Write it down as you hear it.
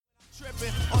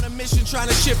Tripping on a mission trying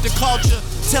to shift the culture.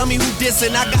 Tell me who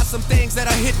dissing. I got some things that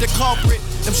I hit the culprit.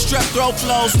 Them strep throat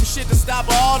flows, some shit to stop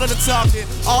all of the talking.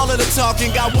 All of the talking.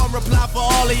 Got one reply for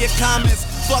all of your comments.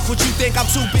 Fuck what you think, I'm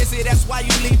too busy. That's why you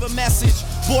leave a message.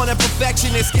 Born a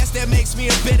perfectionist, guess that makes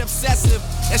me a bit obsessive.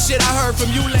 That shit I heard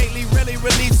from you lately really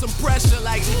relieved some pressure.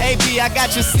 Like, hey B, I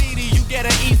got your CD, you get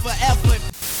an E for effort.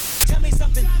 Tell me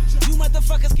something, you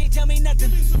motherfuckers can't tell me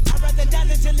nothing. I'd rather die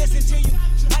than to listen to you.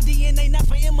 My DNA not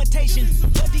for imitation,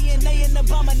 your DNA an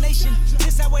abomination.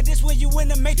 This how it is when you in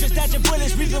the matrix, dodging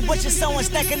bullets, reaping what you're sowing,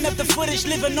 stacking up the footage,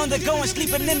 living on the go and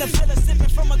sleeping in the villa, sipping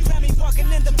from a Grammy,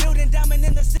 walking in the building, diamond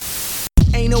in the city.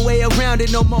 Ain't no way around it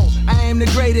no more. I am the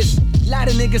greatest. Lot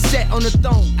of niggas sat on the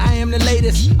throne. I am the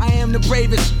latest. I am the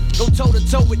bravest. Go toe to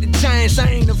toe with the giants. I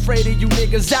ain't afraid of you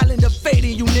niggas. I'll end up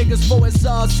fading you niggas before it's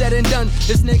all said and done.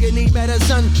 This nigga need better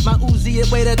son. My Uzi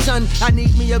it weigh a ton. I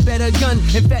need me a better gun.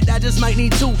 In fact, I just might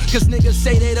need two. Cause niggas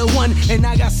say they the one. And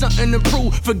I got something to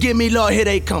prove. Forgive me, Lord, here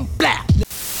they come. Blah.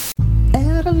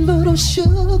 Add a little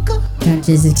sugar.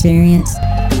 Conscious experience.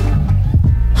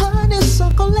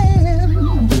 Honeysuckle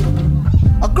and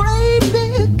a great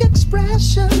big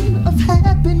expression of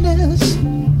happiness.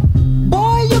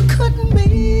 Boy, you couldn't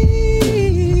miss.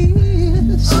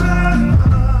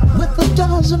 With a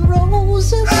dozen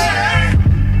roses,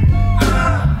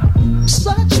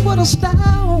 such would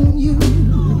astound you.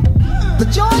 The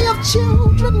joy of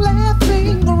children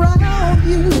laughing around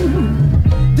you.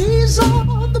 These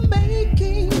are the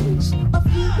makings of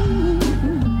you.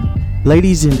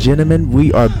 Ladies and gentlemen,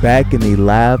 we are back in the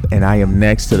lab, and I am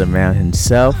next to the man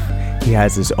himself. He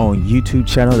has his own YouTube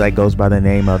channel that goes by the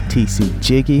name of TC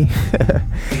Jiggy.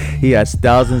 He has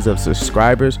thousands of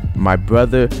subscribers. My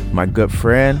brother, my good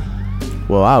friend.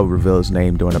 Well, I'll reveal his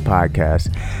name during the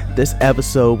podcast. This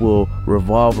episode will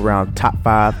revolve around top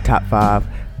five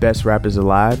best rappers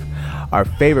alive, our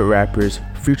favorite rappers,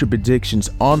 future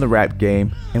predictions on the rap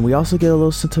game, and we also get a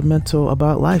little sentimental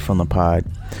about life on the pod.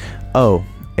 Oh,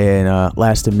 and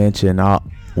last to mention,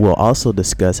 we'll also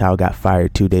discuss how I got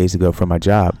fired 2 days ago from my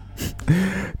job.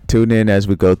 Tune in as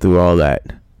we go through all that.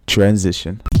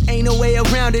 Transition. Ain't no way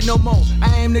around it no more.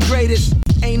 I am the greatest.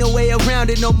 Ain't no way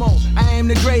around it no more. I am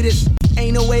the greatest.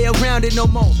 Ain't no way around it no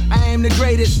more. I am the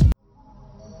greatest.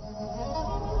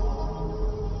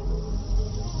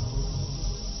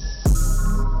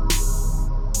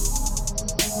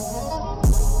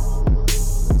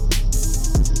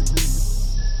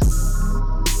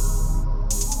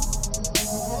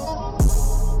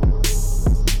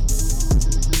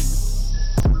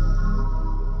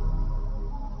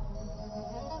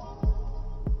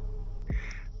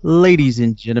 Ladies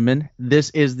and gentlemen, this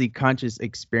is the Conscious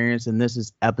Experience, and this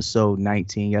is episode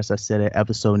 19. Yes, I said it,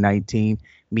 episode 19.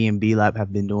 Me and B-Lab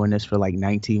have been doing this for like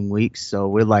 19 weeks, so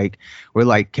we're like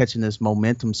catching this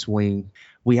momentum swing.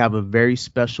 We have a very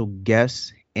special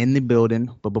guest in the building,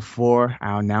 but before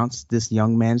I announce this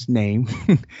young man's name,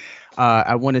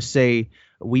 I want to say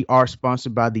we are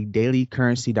sponsored by the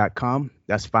dailycurrency.com.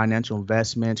 That's financial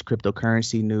investments,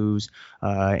 cryptocurrency news,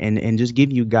 and just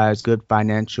give you guys good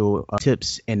financial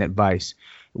tips and advice.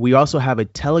 We also have a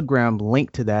Telegram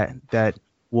link to that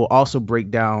will also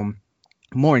break down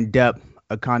more in depth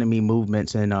economy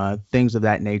movements and things of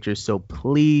that nature. So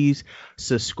please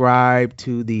subscribe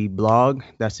to the blog.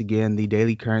 That's again the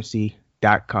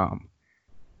dailycurrency.com.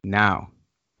 Now,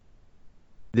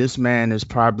 this man is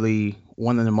probably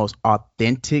one of the most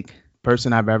authentic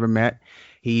person I've ever met.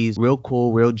 He's real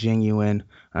cool, real genuine,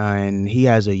 and he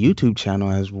has a YouTube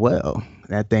channel as well.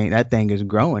 That thing is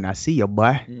growing. I see you,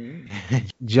 boy.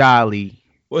 Jolly.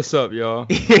 What's up, y'all?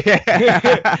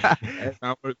 Yeah.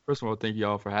 First of all, thank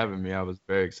y'all for having me. I was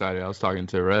very excited. I was talking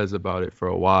to Rez about it for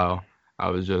a while. I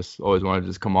was just always wanted to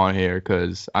just come on here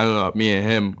because I don't know, me and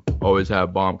him always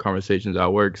have bomb conversations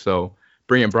at work. So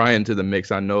bringing Brian to the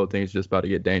mix, I know things just about to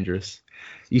get dangerous.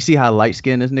 You see how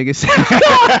light-skinned this nigga is?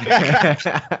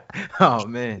 Oh,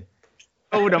 man.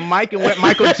 Oh, the mic and went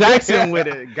Michael Jackson with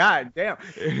it. God damn.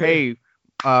 Hey,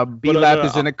 B-Lab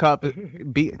is in the cup. Damn,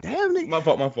 nigga. My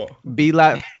fault.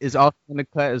 B-Lab is also in the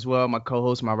cut as well. My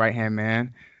co-host, my right-hand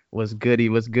man. What's goody?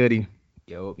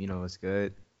 Yo, you know what's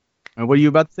good. And what are you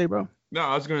about to say, bro? No,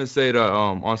 I was going to say that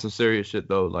on some serious shit,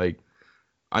 though, like,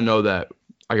 I know that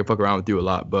I can fuck around with you a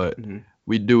lot, but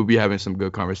we do be having some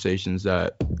good conversations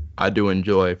that I do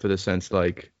enjoy, for the sense,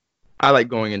 like, I like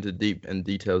going into deep and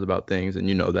details about things, and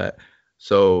you know that.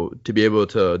 So to be able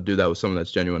to do that with someone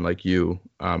that's genuine like you,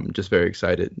 I'm just very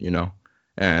excited, you know.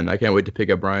 And I can't wait to pick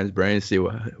up Brian's brain, see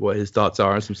what his thoughts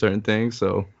are on some certain things.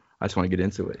 So I just want to get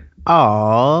into it.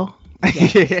 Aww.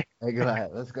 Hey, go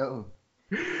ahead. Let's go.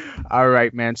 All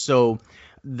right, man. So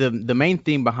the main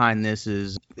theme behind this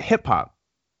is hip hop.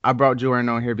 I brought Jorian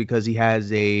on here because he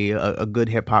has a good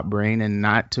hip hop brain, and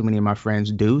not too many of my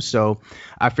friends do. So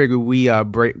I figured we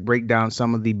break down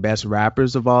some of the best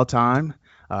rappers of all time,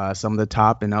 some of the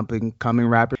top and up and coming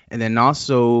rappers, and then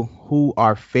also who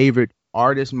our favorite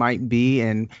artists might be,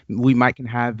 and we might can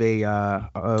have a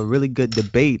really good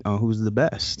debate on who's the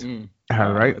best.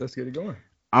 All right, let's get it going.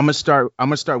 I'm gonna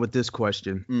start with this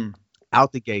question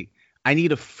out the gate. I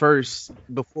need a first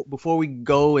before we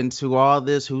go into all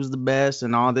this, who's the best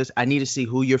and all this. I need to see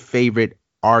who your favorite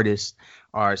artists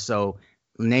are. So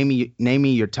name me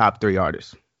your top 3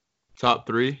 artists. Top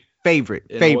 3.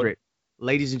 Favorite.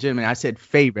 Ladies and gentlemen, I said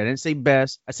favorite. I didn't say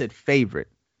best. I said favorite.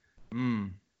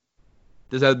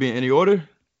 Does that have to be in any order?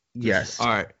 Yes. All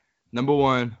right. Number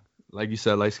 1, like you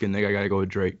said, light skinned nigga. I gotta go with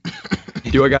Drake.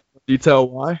 Do I got to detail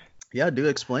why? Yeah, do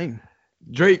explain.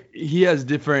 Drake, he has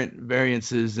different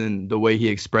variances in the way he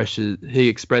expresses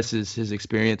his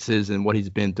experiences and what he's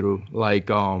been through.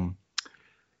 Like,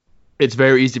 it's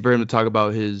very easy for him to talk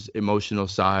about his emotional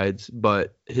sides,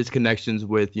 but his connections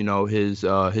with, his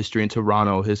history in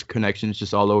Toronto, his connections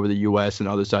just all over the U.S. and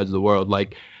other sides of the world.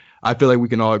 Like, I feel like we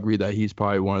can all agree that he's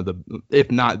probably one of the,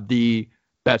 if not the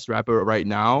best rapper right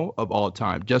now of all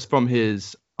time, just from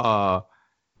his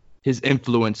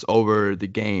influence over the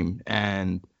game.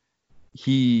 And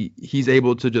he's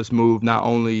able to just move not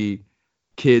only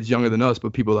kids younger than us,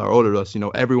 but people that are older than us.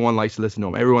 Everyone likes to listen to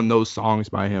him. Everyone knows songs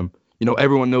by him.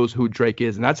 Everyone knows who Drake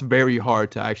is. And that's very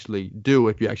hard to actually do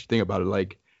if you actually think about it.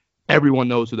 Like, everyone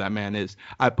knows who that man is.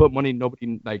 I put money,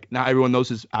 nobody, like, not everyone knows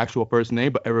his actual first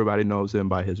name, but everybody knows him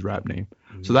by his rap name.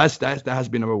 So that has to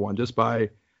be number 1, just by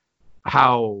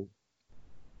how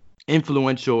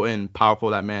influential and powerful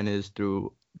that man is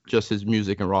through just his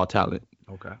music and raw talent.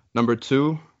 Okay. Number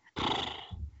 2,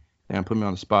 damn, put me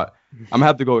on the spot. I'm gonna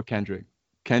have to go with Kendrick.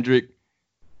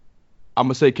 I'm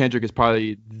gonna say Kendrick is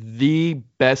probably the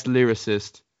best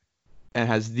lyricist and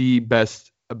has the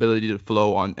best ability to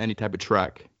flow on any type of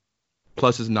track.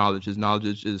 Plus his knowledge. His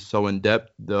knowledge is so in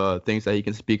depth. The things that he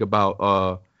can speak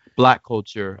about, Black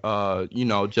culture,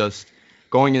 just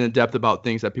going into depth about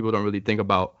things that people don't really think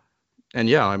about. And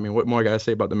yeah, I mean, what more I gotta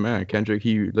say about the man? Kendrick,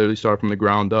 he literally started from the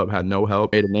ground up, had no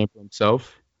help, made a name for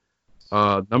himself.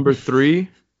 Number 3,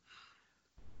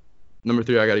 I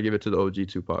gotta give it to the OG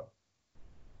Tupac.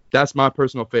 That's my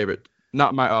personal favorite.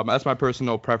 Not my that's my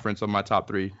personal preference of my top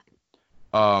 3.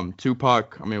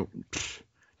 Tupac, I mean,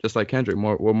 just like Kendrick,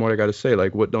 what more I gotta say?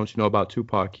 Like, what don't you know about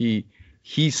Tupac? He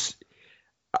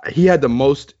had the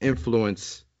most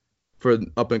influence for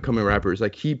up and coming rappers.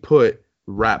 Like, he put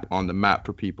rap on the map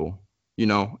for people.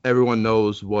 Everyone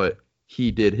knows what he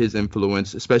did, his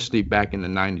influence, especially back in the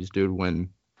 90s, dude, when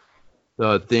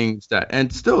the things that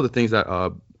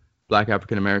Black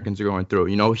African Americans are going through.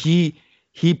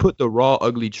 He put the raw,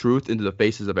 ugly truth into the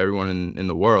faces of everyone in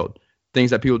the world.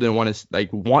 Things that people didn't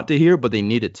want to hear, but they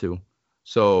needed to.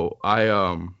 So I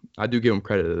do give him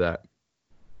credit to that.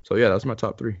 So yeah, that's my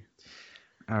top 3.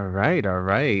 All right.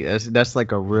 That's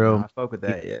like a real. I fuck with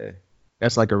that. Yeah.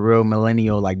 That's like a real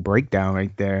millennial breakdown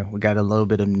right there. We got a little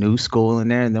bit of new school in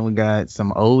there, and then we got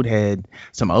some old head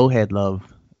love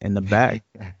in the back.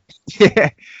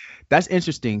 Yeah, that's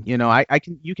interesting. You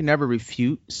can never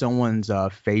refute someone's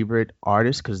favorite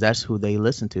artist because that's who they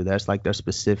listen to. That's like their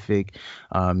specific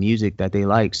music that they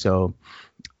like. So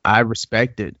I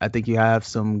respect it. I think you have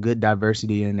some good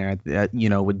diversity in there.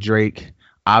 With Drake.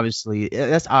 Obviously,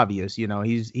 that's obvious. He's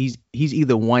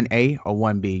either 1A or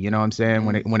 1B. You know what I'm saying?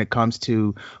 When it comes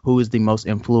to who is the most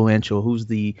influential,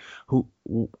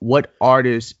 what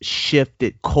artists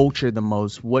shifted culture the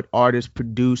most, what artists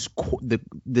produce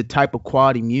the type of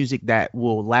quality music that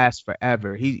will last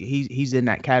forever. He's in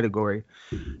that category.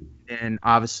 And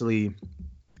obviously,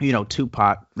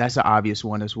 Tupac, that's an obvious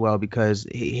one as well, because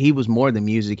he was more than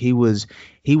music. He was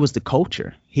the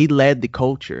culture. He led the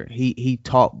culture. He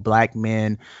taught Black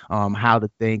men how to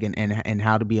think and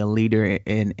how to be a leader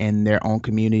in their own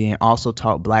community, and also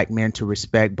taught Black men to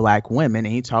respect Black women.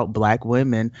 And he taught Black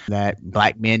women that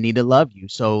Black men need to love you.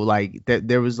 So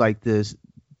there was this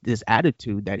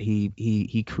attitude that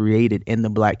he created in the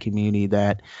Black community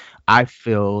that I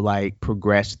feel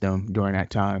progressed them during that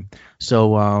time.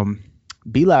 So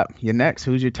B-Lap, you're next.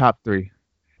 Who's your top 3?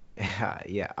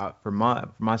 Yeah. For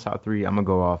my top 3, I'm gonna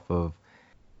go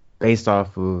based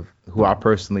off of who I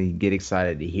personally get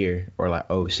excited to hear, or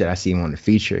oh shit, I see him on the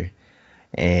feature.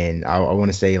 And I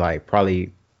want to say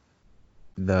probably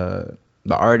the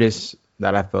artists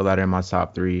that I feel that are in my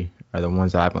top 3 are the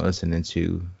ones that I've been listening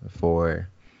to for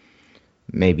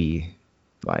maybe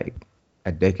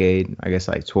a decade, I guess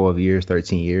 12 years,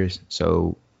 13 years.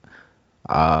 So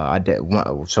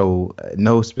No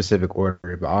specific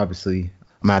order, but obviously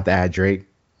I'm gonna have to add Drake.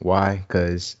 Why?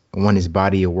 Because one, his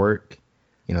body of work,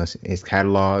 his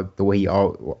catalog, the way he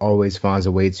always finds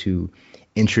a way to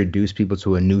introduce people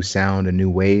to a new sound, a new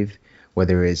wave,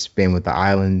 whether it's been with the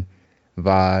island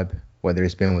vibe, whether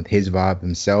it's been with his vibe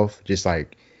himself, just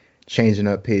like changing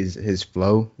up his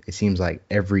flow. It seems like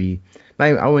I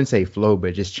wouldn't say flow,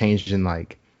 but just changing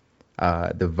like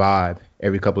the vibe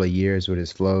every couple of years with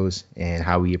his flows and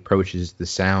how he approaches the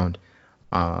sound.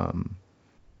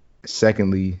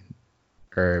 Secondly,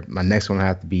 or my next one would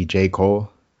have to be J.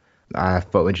 Cole. I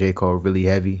fucked with J. Cole really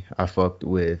heavy. I fucked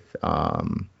with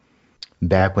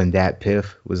back when Dat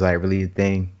Piff was like really a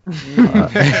thing.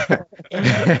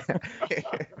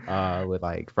 With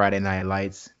like Friday Night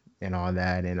Lights and all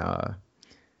that, and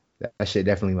that shit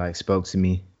definitely like spoke to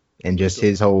me, and just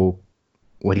his whole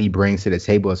what he brings to the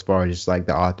table as far as just like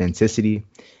the authenticity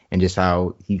and just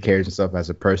how he carries himself as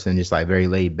a person, just like very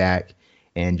laid back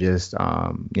and just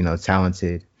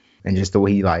talented, and just the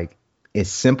way he like it's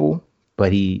simple,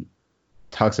 but he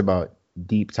talks about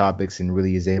deep topics and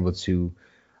really is able to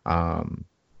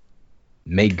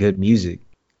make good music.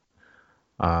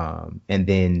 And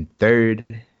then third,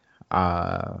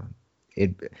 honestly,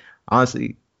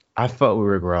 I fuck with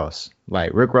Rick Ross.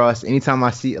 Like Rick Ross, anytime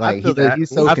I see like he's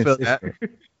so consistent.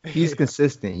 He's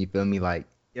consistent. You feel me? Like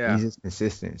he's just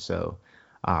consistent. So,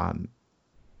 I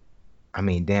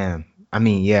mean, damn. I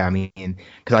mean,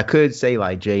 because I could say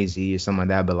like Jay-Z or something like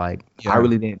that, but like I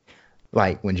really didn't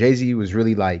like when Jay-Z was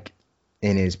really like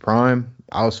in his prime.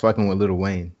 I was fucking with Lil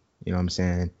Wayne. You know what I'm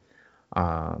saying?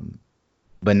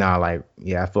 But now, like,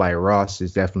 I feel like Ross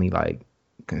is definitely like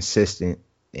consistent,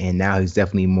 and now he's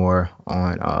definitely more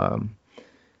on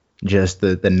just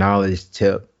the knowledge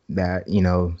tip that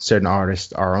certain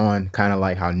artists are on, kind of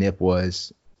like how Nip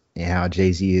was and how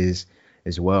Jay-Z is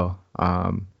as well.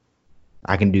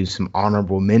 I can do some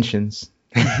honorable mentions.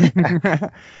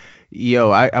 Yo,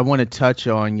 I want to touch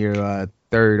on your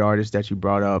third artist that you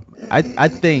brought up. I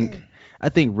think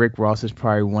Rick Ross is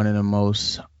probably one of the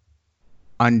most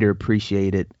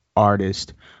underappreciated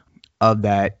artists of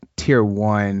that tier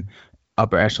one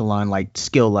upper echelon like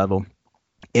skill level.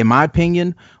 In my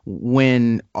opinion,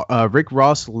 when Rick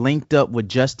Ross linked up with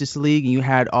Justice League and you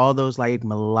had all those like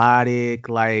melodic,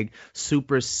 like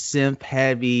super synth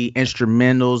heavy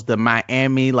instrumentals, the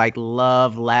Miami like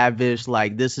love lavish,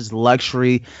 like this is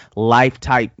luxury life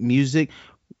type music,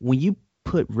 when you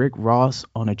put Rick Ross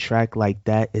on a track like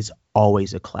that, it's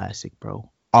always a classic,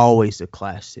 bro. Always a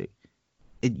classic.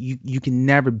 You can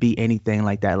never be anything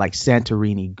like that, like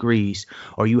Santorini, Grease,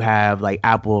 or you have like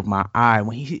Apple of My Eye.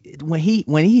 When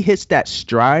he hits that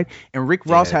stride, and Rick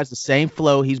Ross has the same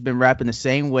flow. He's been rapping the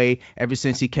same way ever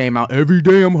since he came out. Every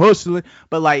day I'm hustling,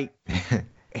 but like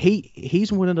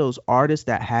he's one of those artists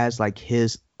that has like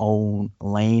his own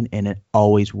lane, and it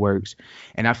always works.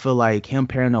 And I feel like him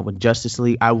pairing up with Justice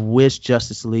League. I wish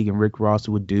Justice League and Rick Ross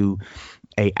would do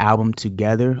a album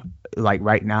together, like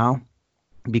right now,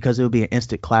 because it would be an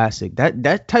instant classic.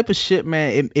 That type of shit,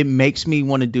 man, it makes me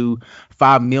want to do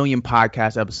 5 million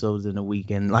podcast episodes in a week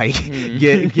and like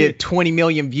get 20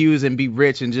 million views and be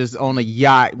rich and just on a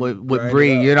yacht with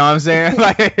Bree, you know what I'm saying?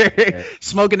 Like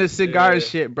smoking a cigar and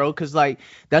shit, bro, because like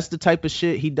that's the type of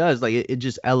shit he does. Like it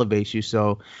just elevates you.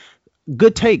 So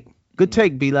good take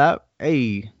B-Lab.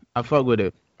 Hey, I fuck with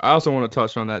it. I also want to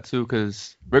touch on that too,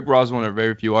 because Rick Ross is one of the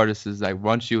very few artists is like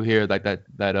once you hear like that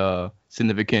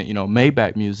significant,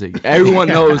 Maybach music, everyone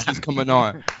knows it's coming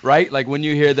on, right? Like when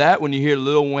you hear that, when you hear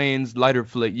Lil Wayne's Lighter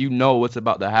Flick, you know what's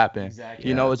about to happen. Exactly.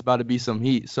 You know it's about to be some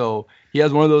heat. So he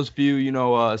has one of those few,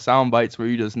 sound bites where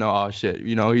you just know, oh shit,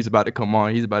 he's about to come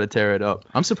on, he's about to tear it up.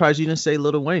 I'm surprised you didn't say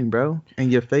Lil Wayne, bro,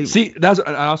 and your favorite. See,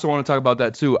 I also want to talk about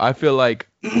that too. I feel like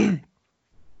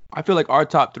our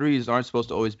top threes aren't supposed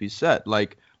to always be set.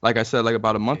 Like I said, like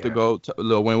about a month ago,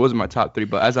 Lil Wayne wasn't my top three.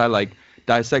 But as I like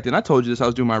dissected, and I told you this, I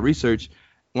was doing my research.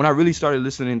 When I really started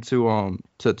listening to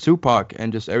Tupac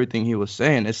and just everything he was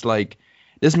saying, it's like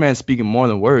this man's speaking more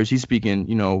than words. He's speaking,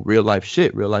 real life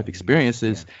shit, real life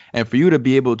experiences. Yeah. And for you to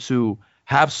be able to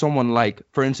have someone like,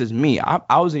 for instance, me,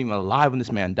 I wasn't even alive when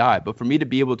this man died. But for me to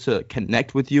be able to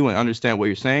connect with you and understand what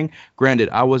you're saying, granted,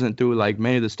 I wasn't through like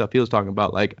many of the stuff he was talking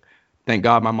about. Like, thank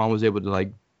God my mom was able to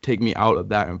like take me out of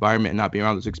that environment and not be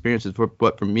around those experiences.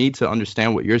 But for me to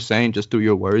understand what you're saying just through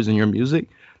your words and your music,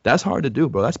 that's hard to do,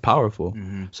 bro. That's powerful.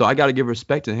 Mm-hmm. So I got to give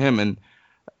respect to him. And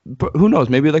who knows?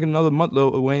 Maybe like another month,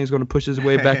 Lil Wayne is going to push his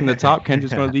way back in the top.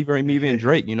 Kendrick's going to leave me and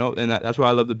Drake, And that's why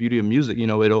I love the beauty of music.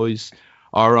 It always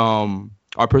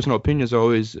our personal opinions are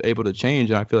always able to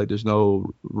change, and I feel like there's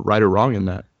no right or wrong in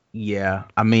that. Yeah,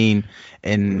 I mean,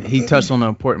 and he touched on an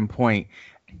important point,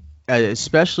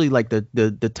 especially like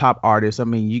the top artists. I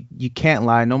mean, you can't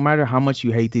lie. No matter how much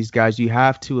you hate these guys, you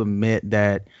have to admit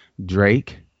that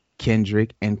Drake,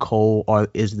 Kendrick, and Cole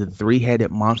is the three-headed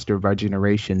monster of our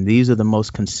generation. These are the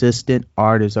most consistent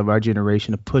artists of our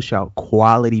generation to push out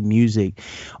quality music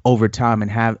over time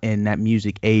and have that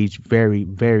music age very,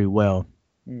 very well.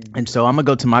 And so I'm gonna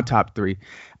go to my top three.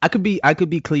 I could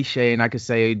be cliche and I could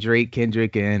say Drake,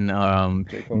 Kendrick, and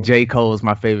J. Cole is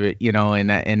my favorite, in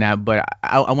that. But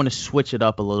I want to switch it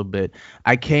up a little bit.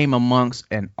 I came amongst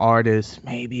an artist,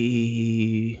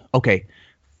 maybe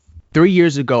 3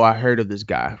 years ago. I heard of this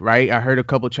guy, right? I heard a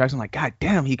couple tracks. I'm like, God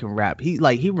damn, he can rap. He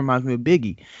reminds me of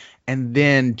Biggie. And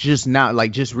then just now,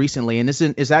 like just recently, and this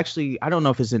is actually, I don't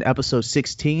know if it's an episode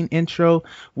 16 intro,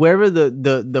 wherever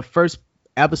the first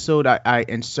episode I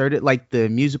inserted like the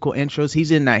musical intros,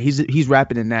 he's in that, he's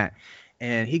rapping in that,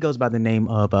 and he goes by the name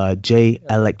of Jay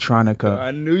Electronica.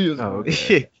 I knew you was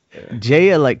Jay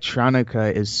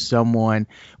Electronica is someone,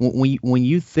 when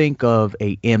you think of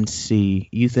a MC,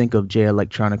 you think of Jay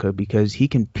Electronica because he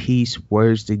can piece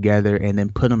words together and then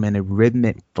put them in a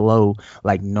rhythmic flow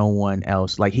like no one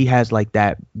else. Like he has like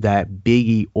that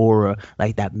Biggie aura,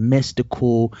 like that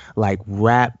mystical like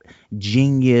rap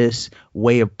genius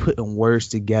way of putting words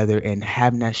together and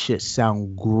having that shit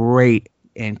sound great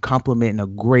and complementing a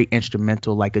great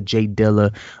instrumental like a Jay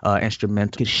Dilla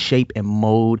instrumental. Can shape and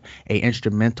mold a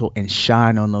instrumental and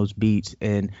shine on those beats,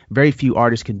 and very few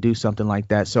artists can do something like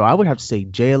that. So I would have to say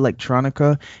Jay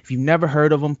Electronica. If you've never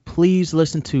heard of him, please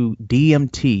listen to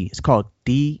DMT. It's called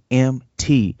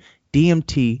DMT. Jay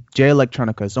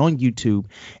Electronica. It's on YouTube,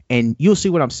 and you'll see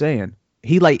what I'm saying.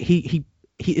 He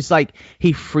it's like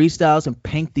he freestyles and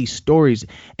paint these stories,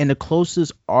 and the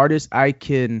closest artist I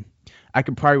can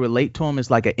probably relate to him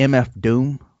is like a MF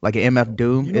Doom. Like an MF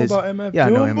Doom. You know about MF Yeah,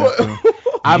 Doom?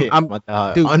 I know MF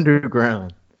Doom. Dude,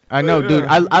 underground. I know, dude.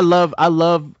 I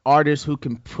love artists who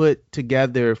can put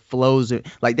together flows,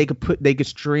 like they could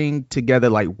string together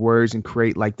like words and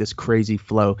create like this crazy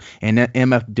flow. And that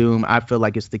MF Doom, I feel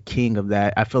like it's the king of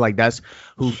that. I feel like that's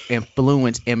who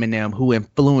influenced Eminem, who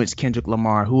influenced Kendrick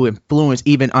Lamar, who influenced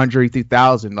even Andre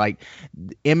 3000. Like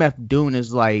MF Doom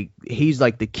is like, he's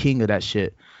like the king of that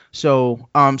shit. So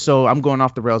I'm going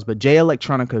off the rails, but Jay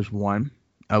Electronica is one.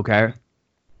 Okay.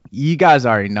 You guys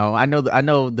already know. I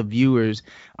know the viewers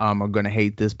are gonna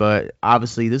hate this, but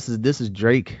obviously this is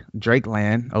Drake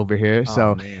land over here.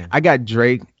 So man. I got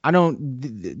Drake. I don't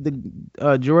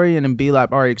Jorian and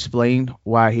B-Lap already explained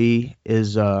why he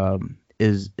is up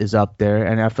there,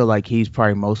 and I feel like he's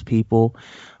probably most people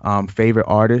favorite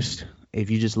artist.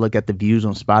 If you just look at the views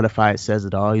on Spotify, it says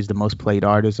it all. He's the most played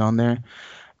artist on there.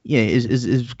 Yeah,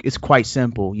 it's quite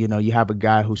simple. You know, you have a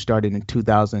guy who started in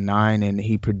 2009 and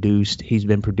he's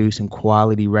been producing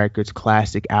quality records,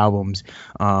 classic albums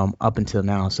up until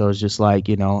now. So it's just like,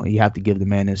 you know, you have to give the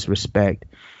man his respect.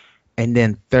 And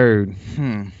then third,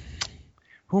 who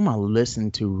am I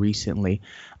listening to recently?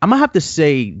 I'm gonna have to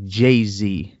say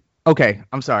Jay-Z. Okay,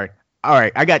 I'm sorry. All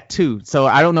right, I got two. So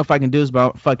I don't know if I can do this,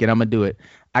 but fuck it, I'm gonna do it.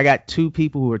 I got two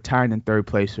people who are tied in third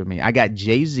place for me. I got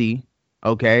Jay-Z,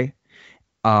 okay?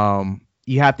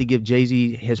 You have to give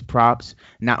Jay-Z his props,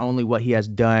 not only what he has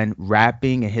done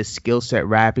rapping and his skill set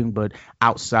rapping, but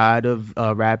outside of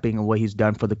rapping and what he's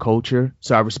done for the culture.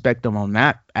 So I respect him on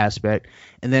that aspect.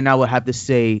 And then I would have to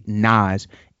say Nas.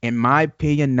 In my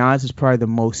opinion, Nas is probably the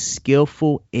most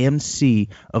skillful MC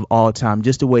of all time,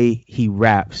 just the way he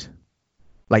raps.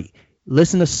 Like,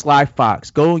 listen to Sly Fox.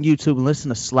 Go on YouTube and listen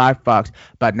to Sly Fox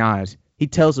by Nas. He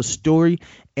tells a story,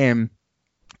 and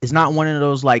it's not one of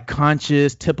those like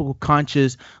typical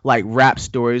conscious like rap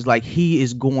stories. Like he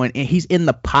is going and he's in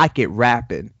the pocket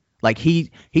rapping. Like he's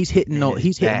hitting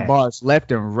bars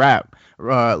left and right.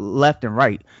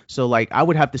 So like I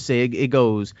would have to say it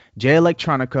goes Jay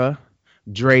Electronica,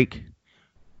 Drake,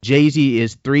 Jay-Z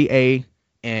is 3A,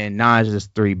 and Nas is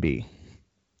 3B.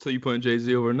 So you putting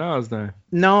Jay-Z over Nas then?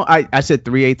 No, I said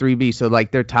 3A, 3B. So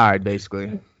like they're tied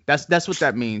basically. That's what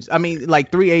that means. I mean,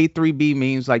 like 3A, 3B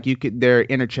means like they're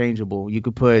interchangeable. You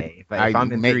could put if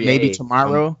I'm in 3A, maybe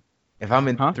tomorrow. If I'm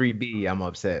in 3B, I'm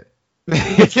upset. Maybe in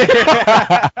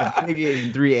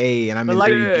 3A and I'm in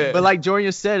 3B. But like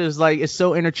Jorian said, it's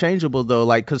so interchangeable though.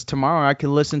 Like, cause tomorrow I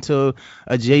can listen to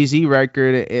a Jay-Z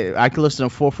record. I can listen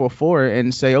to 444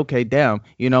 and say, okay, damn,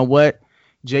 you know what?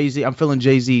 Jay-Z, I'm feeling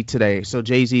Jay-Z today. So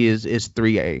Jay-Z is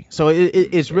 3A. So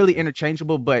it's really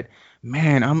interchangeable, but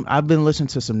man, I've been listening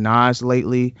to some Nas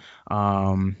lately.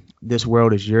 This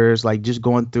World Is Yours, like just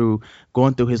going through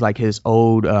his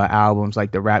old albums,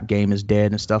 like The Rap Game Is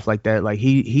Dead and stuff like that. Like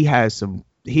he has some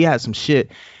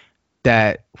shit.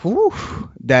 that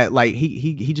like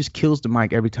he just kills the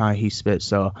mic every time he spits.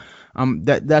 So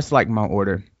that's like my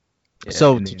order. Yeah,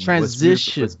 So and to then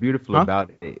transition, what's beautiful huh?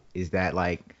 about it is that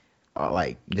like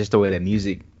just the way that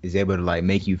music is able to like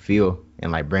make you feel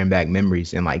and like bring back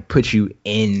memories and like put you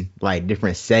in like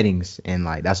different settings, and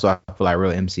like that's what I feel like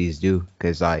real MCs do,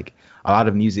 because like a lot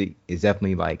of music is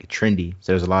definitely like trendy,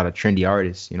 so there's a lot of trendy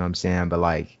artists, you know what I'm saying, but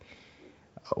like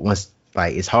once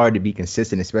like it's hard to be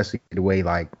consistent, especially the way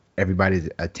like everybody's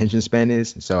attention span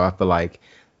is. So I feel like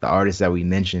the artists that we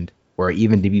mentioned, or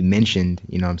even to be mentioned,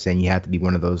 you know what I'm saying, you have to be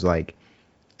one of those like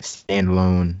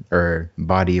standalone or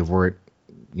body of work,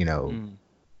 you know,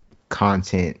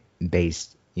 content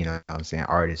based, you know what I'm saying,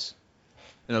 artists.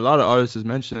 And a lot of artists as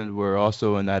mentioned were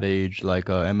also in that age, like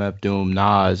MF Doom,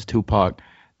 Nas, Tupac.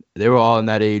 They were all in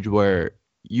that age where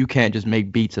you can't just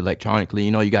make beats electronically.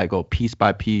 You know, you gotta go piece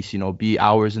by piece. You know, be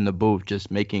hours in the booth just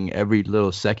making every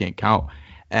little second count.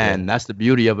 Yeah. And that's the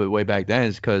beauty of it way back then,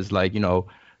 is because like, you know,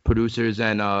 producers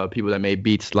and people that made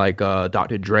beats like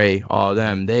Dr. Dre, all of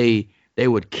them, they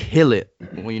would kill it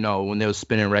when, you know, when they were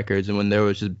spinning records and when they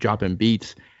was just dropping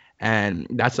beats. And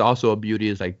that's also a beauty,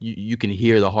 is like you can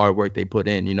hear the hard work they put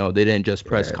in. You know, they didn't just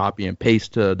press Yeah. copy and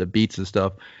paste to the beats and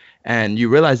stuff. And you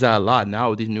realize that a lot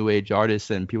now with these new age artists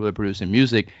and people that are producing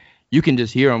music. You can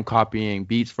just hear them copying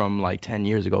beats from like 10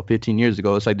 years ago, 15 years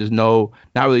ago. It's like there's not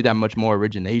really that much more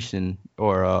origination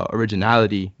or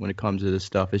originality when it comes to this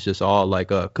stuff. It's just all like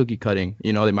cookie cutting.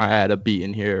 You know, they might add a beat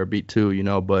in here or beat two, you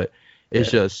know, but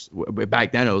it's just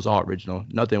back then it was all original.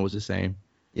 Nothing was the same.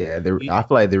 Yeah, I feel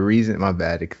like the reason, my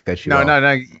bad to cut you No, off.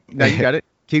 no, you got it.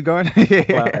 Keep going. I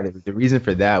feel like the reason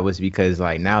for that was because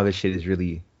like now this shit is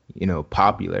really, you know,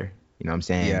 popular. You know what I'm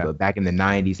saying? Yeah. But back in the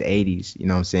 90s, 80s, you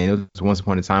know what I'm saying? It was once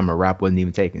upon a time a rap wasn't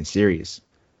even taken serious.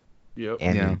 Yep.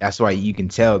 And Yeah. that's why you can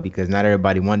tell, because not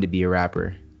everybody wanted to be a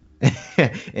rapper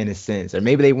in a sense. Or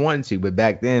maybe they wanted to, but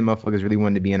back then motherfuckers really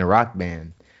wanted to be in a rock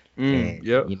band and,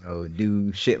 Yep. you know,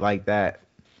 do shit like that.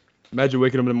 Imagine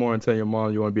waking up in the morning and telling your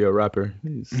mom you want to be a rapper.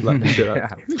 You slap the shit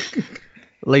out.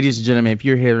 Ladies and gentlemen, if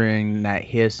you're hearing that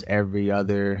hiss every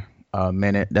other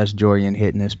minute, that's Jorian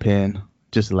hitting his pen.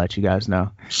 Just to let you guys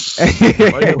know.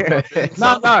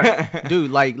 No,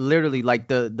 dude. Like literally, like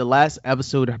the last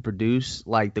episode I produced,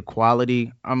 like the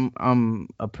quality. I'm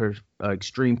a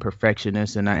extreme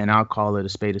perfectionist, and I'll call it a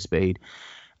spade a spade.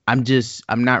 I'm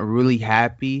not really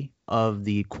happy of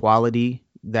the quality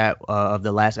that of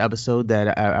the last episode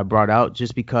that I brought out,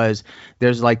 just because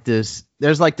there's like this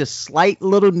slight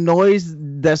little noise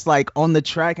that's like on the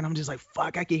track, and I'm just like,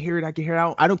 fuck, I can hear it.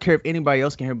 I don't care if anybody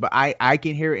else can hear it, but I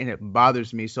can hear it, and it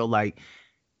bothers me. So like,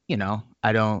 you know,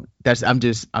 I'm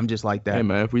just like that. Hey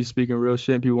man, if we speaking real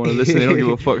shit and people want to listen, they don't give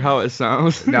a fuck how it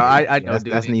sounds. No, I know,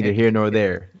 dude. That's neither here nor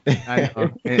there. I know.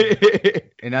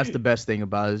 And that's the best thing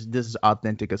about it. This is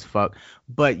authentic as fuck.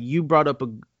 But you brought up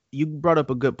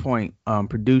a good point.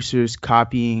 Producers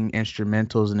copying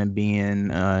instrumentals and it being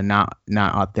not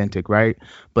authentic, right?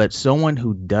 But someone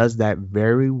who does that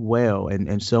very well,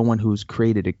 and someone who's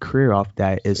created a career off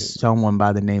that, is someone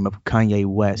by the name of Kanye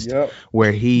West. Yep.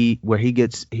 where he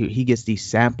gets these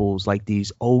samples, like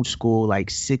these old school like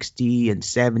 60s and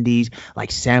 70s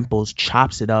like samples,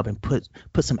 chops it up and put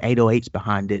some 808s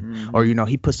behind it, or you know,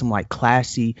 he puts some like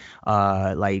classy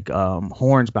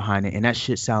horns behind it, and that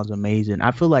shit sounds amazing.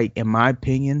 I feel like, in my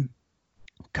opinion,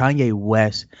 Kanye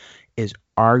West is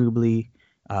arguably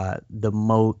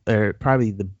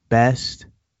probably the best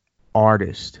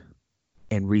artist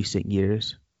in recent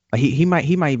years. Like he might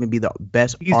even be the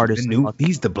best artist.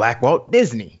 He's the Black Walt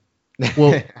Disney.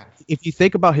 Well, if you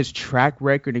think about his track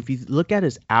record, if you look at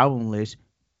his album list,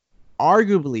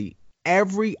 arguably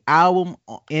every album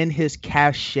in his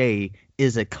cachet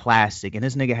is a classic, and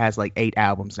this nigga has like 8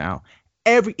 albums now.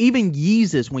 Even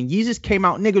Yeezus, when Yeezus came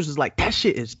out, niggas was like, that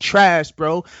shit is trash,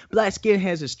 bro. Black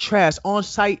Skinheads is trash. On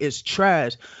Sight is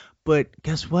trash. But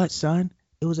guess what, son?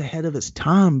 It was ahead of its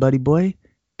time, buddy boy.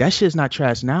 That shit's not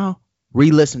trash now.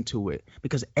 Re-listen to it,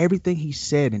 because everything he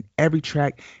said in every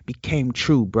track became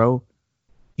true, bro.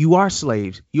 You are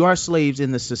slaves. You are slaves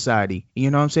in the society.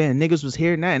 You know what I'm saying? Niggas was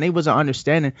hearing that and they wasn't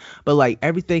understanding. But like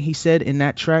everything he said in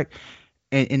that track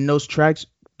and in those tracks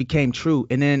became true.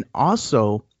 And then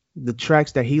also the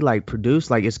tracks that he like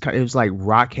produced, like it was like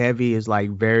rock heavy, is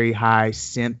like very high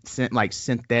synth like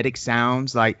synthetic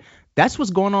sounds. Like that's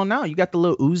what's going on now. You got the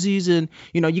little Uzis, and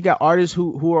you know, you got artists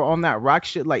who are on that rock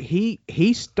shit. Like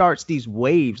he starts these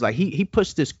waves. Like he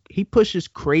pushes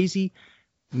crazy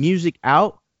music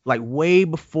out like way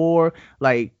before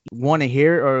like want to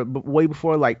hear, or way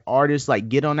before like artists like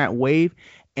get on that wave.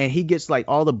 and he gets like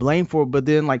all the blame for it, but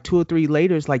then like 2 or 3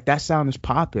 later, it's like that sound is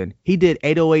popping. He did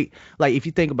 808, like if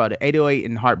you think about it, 808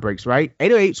 and Heartbreaks, right?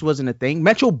 808s wasn't a thing.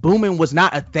 Metro Boomin was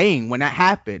not a thing when that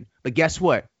happened. But guess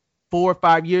what? 4 or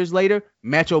 5 years later,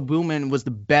 Metro Boomin was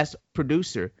the best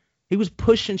producer. He was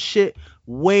pushing shit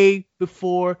way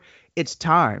before its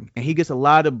time, and he gets a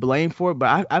lot of blame for it.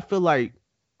 But I feel like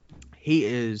he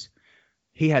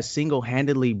has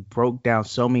single-handedly broke down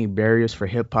so many barriers for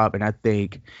hip hop, and I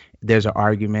think there's an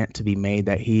argument to be made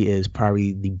that he is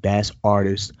probably the best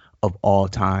artist of all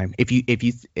time. If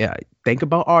you think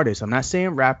about artists, I'm not saying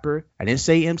rapper. I didn't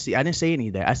say MC. I didn't say any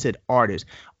of that. I said artist.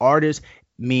 Artist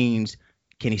means,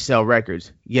 can he sell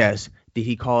records? Yes. Did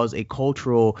he cause a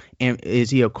cultural? Is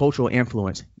he a cultural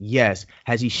influence? Yes.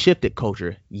 Has he shifted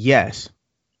culture? Yes.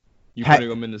 You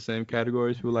putting him in the same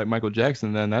categories with like Michael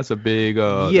Jackson? Then that's a big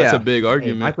that's a big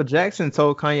argument. Hey, Michael Jackson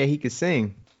told Kanye he could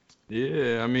sing.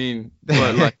 Yeah, I mean,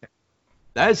 but like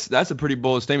that's a pretty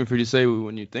bold statement for you to say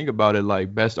when you think about it.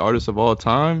 Like best artist of all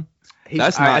time. I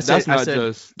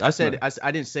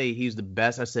didn't say he's the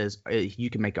best. I said you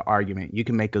can make an argument. You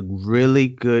can make a really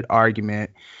good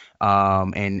argument,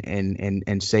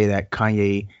 and say that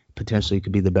Kanye potentially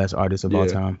could be the best artist of all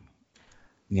time.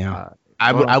 Yeah.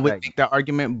 I would make that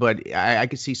argument, but I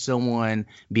could see someone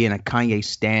being a Kanye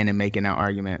stan and making that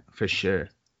argument for sure.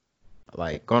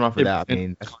 Like going off of that, I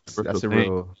mean that's a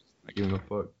real. I give him a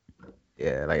fuck.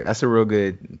 Yeah, like that's a real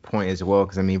good point as well.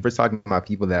 Because I mean, if we're talking about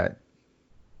people that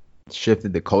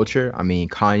shifted the culture, I mean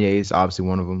Kanye is obviously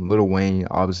one of them. Lil Wayne,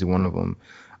 obviously one of them.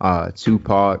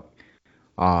 Tupac.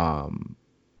 I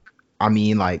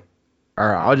mean, like,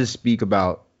 or I'll just speak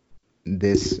about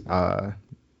this.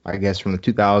 I guess from the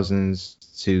 2000s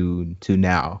to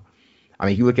now. I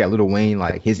mean, if you look at Lil Wayne,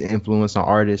 like his influence on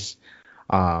artists,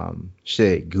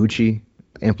 Gucci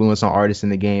influence on artists in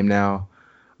the game now.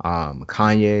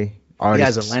 Kanye, artists. He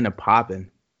has Atlanta popping.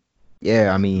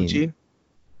 Yeah, I mean, Gucci?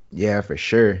 Yeah, for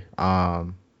sure.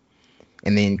 And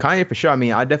then Kanye for sure. I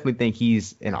mean, I definitely think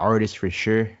he's an artist for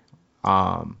sure.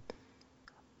 All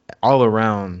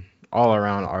around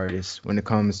artist when it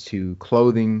comes to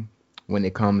clothing, when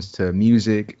it comes to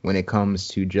music, when it comes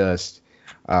to just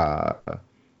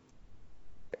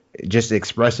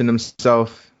expressing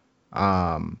himself.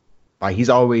 Like he's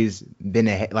always been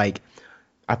ahead. Like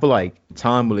I feel like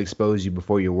time will expose you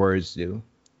before your words do.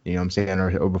 You know what I'm saying,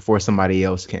 or before somebody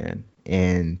else can.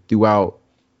 And throughout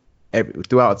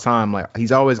time, like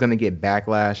he's always gonna get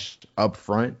backlash up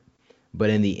front, but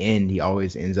in the end, he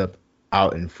always ends up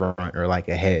out in front or like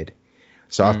ahead.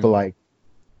 So I feel like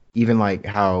even like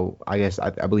how I guess I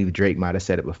believe Drake might have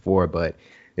said it before, but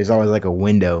there's always like a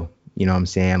window. You know what I'm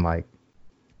saying? Like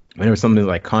whenever something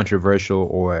like controversial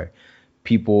or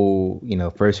people, you know,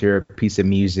 first hear a piece of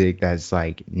music that's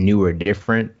like new or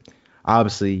different,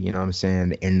 obviously, you know what I'm saying,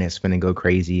 the internet's gonna go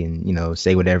crazy and, you know,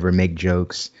 say whatever, make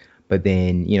jokes. But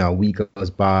then, you know, a week goes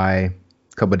by, a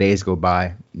couple of days go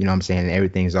by, you know what I'm saying, and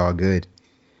everything's all good.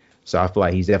 So I feel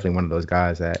like he's definitely one of those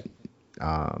guys that,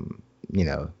 you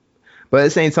know, but at the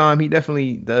same time, he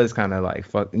definitely does kind of like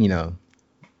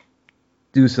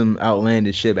do some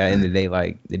outlandish shit. But at the end of the day,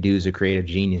 like the dude's a creative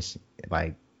genius.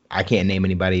 Like I can't name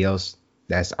anybody else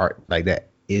that's art like that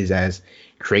is as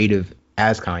creative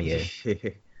as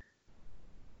Kanye.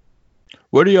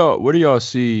 Where do y'all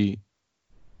see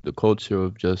the culture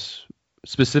of just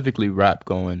specifically rap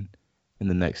going in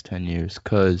the next 10 years?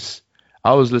 Because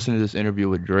I was listening to this interview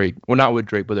with Drake. Well, not with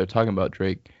Drake, but they're talking about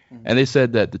Drake. Mm-hmm. And they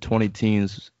said that the 20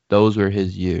 teens, those were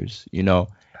his years, you know?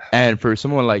 And for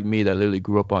someone like me that literally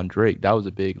grew up on Drake, that was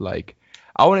a big, like,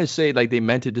 I wouldn't say like they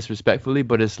meant it disrespectfully,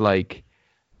 but it's like,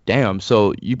 damn,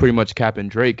 so you pretty much capping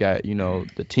Drake at, you know,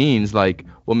 the teens. Like,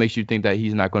 what makes you think that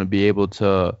he's not going to be able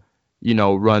to, you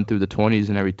know, run through the 20s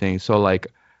and everything? So, like,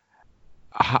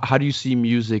 how do you see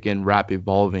music and rap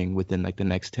evolving within, like, the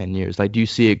next 10 years? Like, do you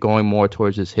see it going more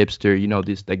towards this hipster, you know,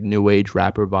 this, like, new age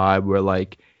rapper vibe where,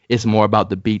 like, it's more about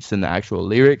the beats than the actual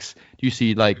lyrics? Do you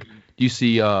see,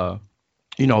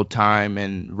 you know, time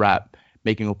and rap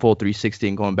making a full 360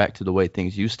 and going back to the way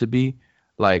things used to be?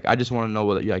 Like, I just want to know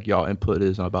what, like, y'all input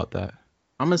is about that.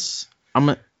 I'm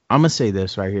gonna say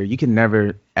this right here. You can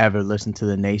never ever listen to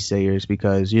the naysayers,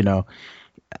 because, you know,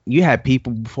 you had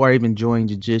people before I even joined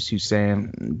jiu-jitsu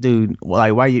saying, dude,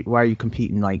 like, why are you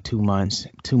competing like 2 months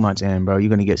in, bro? You're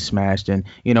gonna get smashed. And,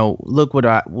 you know, look what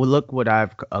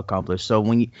I've accomplished. So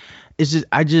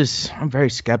I'm very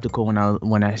skeptical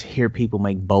when I hear people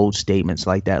make bold statements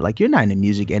like that. Like, you're not in the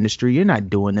music industry. You're not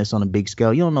doing this on a big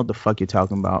scale. You don't know what the fuck you're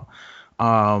talking about.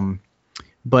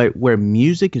 But where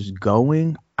music is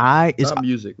going, not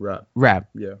music, rap. Rap.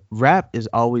 Yeah. Rap is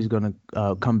always gonna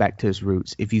come back to its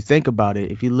roots. If you think about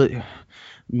it, if you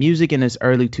music in its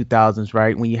early 2000s,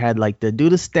 right? When you had like the do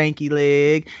the stanky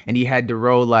leg and you had to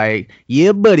roll like,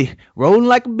 yeah, buddy, rolling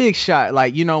like a big shot.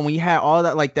 Like, you know, when you had all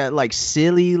that like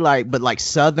silly, like, but like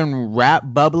Southern rap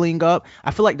bubbling up,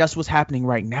 I feel like that's what's happening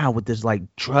right now with this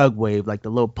like drug wave, like the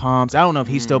Lil Pumps. I don't know if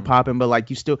he's still popping, but like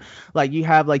you still, like you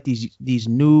have like these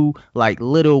new, like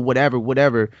little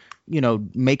whatever, you know,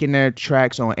 making their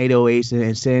tracks on 808s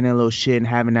and saying that little shit and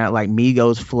having that like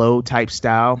Migos flow type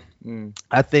style.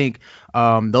 I think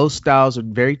those styles are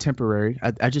very temporary.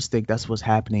 I just think that's what's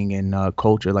happening in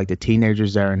culture. Like the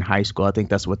teenagers that are in high school, I think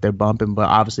that's what they're bumping. But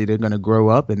obviously they're going to grow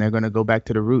up and they're going to go back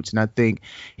to the roots. And I think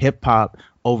hip hop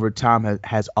over time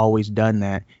has always done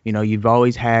that. You know, you've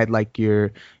always had like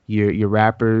your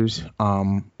rappers,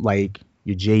 like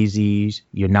your Jay-Z's,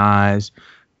 your Nas,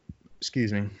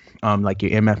 excuse me, like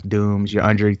your MF Dooms, your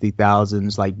Andre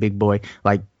 3000s, like Big Boy,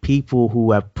 like people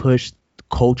who have pushed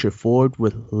culture forward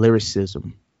with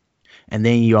lyricism. And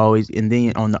then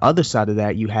on the other side of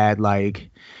that, you had like,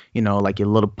 you know, like your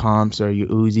Little Pumps or your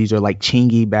Uzis or like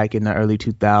Chingy back in the early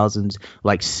 2000s,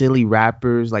 like silly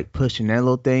rappers like pushing their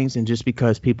little things. And just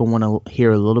because people want to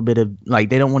hear a little bit of, like,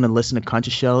 they don't want to listen to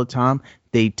country shit all the time,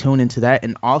 they tune into that.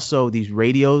 And also these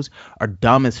radios are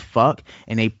dumb as fuck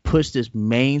and they push this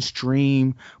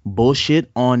mainstream bullshit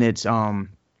on its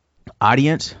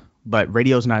audience. But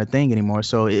radio's not a thing anymore,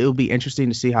 so it'll be interesting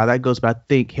to see how that goes. But I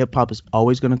think hip hop is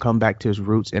always going to come back to its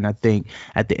roots, and I think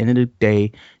at the end of the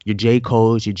day, your J.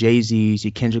 Cole's, your Jay-Z's,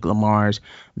 your Kendrick Lamar's,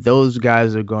 those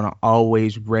guys are going to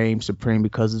always reign supreme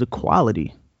because of the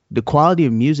quality. The quality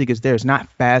of music is there. It's not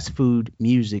fast food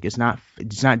music. It's not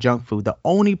junk food. The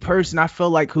only person I feel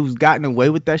like who's gotten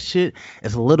away with that shit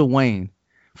is Lil Wayne.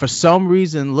 For some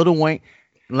reason, Lil Wayne.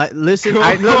 Listen,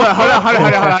 hold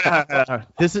on.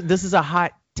 This is a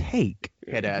hot take,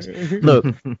 head ass. Look,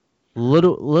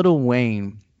 Lil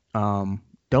Wayne,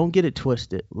 don't get it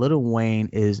twisted. Lil Wayne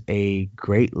is a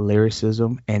great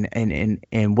lyricism,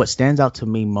 and what stands out to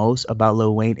me most about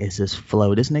Lil Wayne is his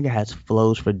flow. This nigga has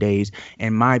flows for days.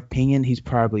 In my opinion, he's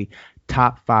probably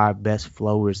top 5 best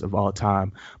flowers of all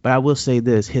time. But I will say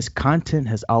this: his content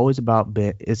has always about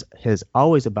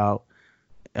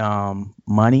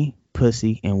money,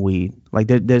 pussy, and weed. Like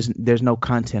there's no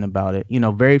content about it. You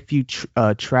know, very few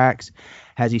tracks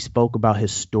has he spoke about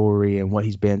his story and what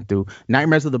he's been through.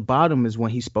 Nightmares of the Bottom is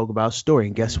when he spoke about story,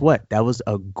 and guess what? That was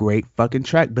a great fucking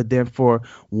track. But then for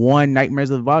one Nightmares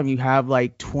of the Bottom, you have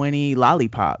like 20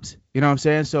 lollipops. You know what I'm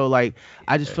saying? So like,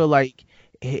 I just feel like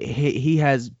he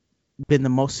has been the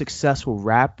most successful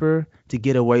rapper to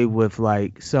get away with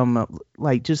like some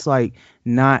like just like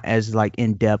not as like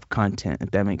in-depth content,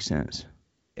 if that makes sense.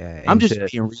 Yeah, I'm just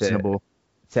being reasonable.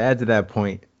 To add to that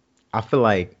point, I feel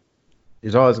like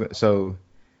there's always, so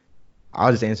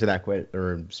I'll just answer that question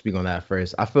or speak on that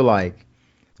first. I feel like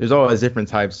there's always different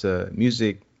types of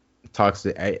music, talks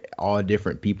to all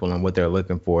different people and what they're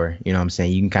looking for. You know what I'm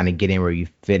saying? You can kind of get in where you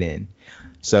fit in.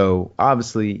 So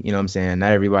obviously, you know what I'm saying,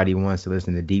 not everybody wants to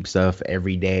listen to deep stuff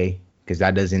every day because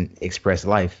that doesn't express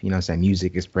life. You know what I'm saying?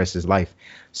 Music expresses life.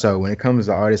 So when it comes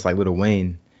to artists like Lil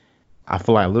Wayne, I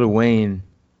feel like Lil Wayne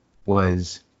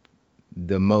was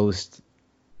the most,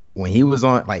 when he was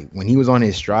on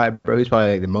his stride, bro, he's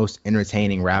probably like the most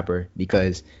entertaining rapper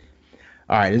because,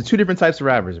 all right, there's 2 different types of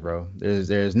rappers, bro. There's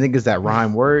niggas that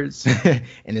rhyme words and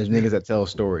there's niggas that tell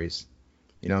stories.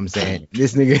 You know what I'm saying?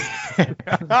 This nigga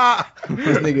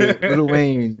Lil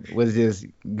Wayne was just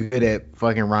good at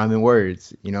fucking rhyming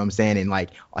words. You know what I'm saying? And like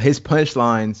his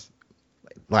punchlines,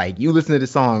 like you listen to the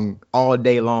song all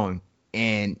day long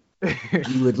and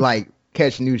you would like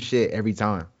catch new shit every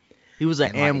time. He was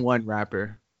an M1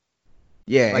 rapper.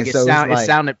 Yeah, like and it, so it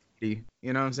sounded pretty.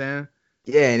 You know what I'm saying?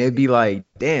 Yeah, and it'd be like,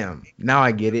 damn, now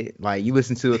I get it. Like you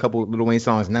listen to a couple of Lil Wayne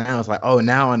songs now, it's like, oh,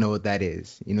 now I know what that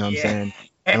is. You know what I'm saying?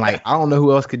 And like I don't know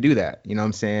who else could do that. You know what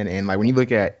I'm saying? And like when you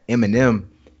look at Eminem,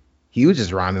 he was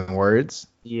just rhyming words.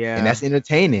 Yeah. And that's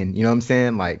entertaining. You know what I'm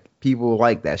saying? Like people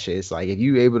like that shit. It's like if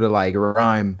you able to like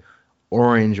rhyme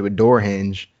orange with door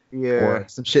hinge, or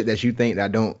some shit that you think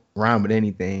that don't rhyme with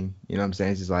anything, you know what I'm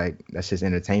saying? It's just like that's just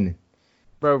entertaining.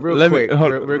 Bro, real quick.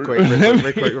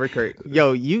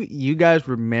 Yo, you guys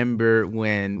remember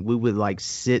when we would like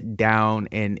sit down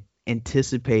and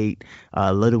anticipate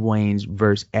Lil Wayne's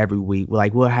verse every week?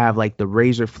 Like we'll have like the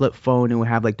Razr flip phone and we'll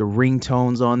have like the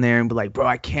ringtones on there and be like, bro,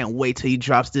 I can't wait till he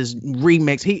drops this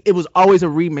remix. It was always a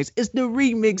remix. It's the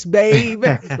remix, babe.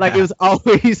 Like it was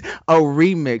always a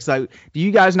remix. Like, do you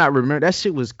guys not remember? That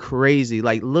shit was crazy.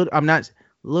 Like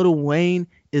Lil Wayne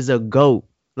is a GOAT.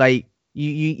 Like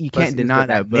you can't deny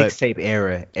that. Mixtape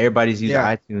era, everybody's using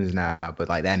iTunes now, but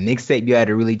like that mixtape, you had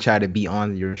to really try to be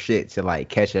on your shit to like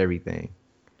catch everything.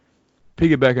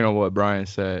 piggybacking on what Brian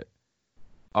said,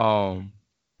 I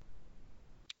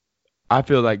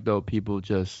feel like though people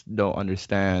just don't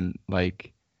understand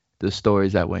like the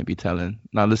stories that Wayne be telling.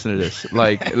 Now listen to this.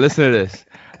 Like listen to this.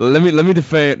 Let me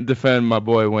defend my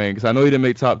boy Wayne, because I know he didn't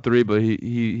make top 3, but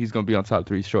he's gonna be on top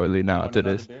 3 shortly now after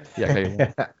this.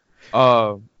 Yeah.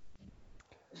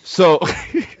 So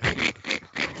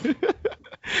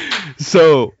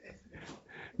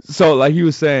so like he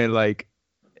was saying, like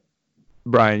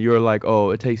Brian, you were like,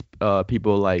 oh, it takes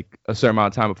people like a certain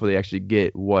amount of time before they actually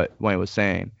get what Wayne was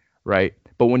saying, right?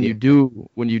 But when you do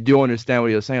understand what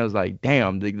he was saying, I was like,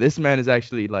 damn, this man is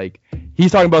actually like,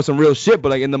 he's talking about some real shit, but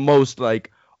like in the most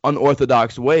like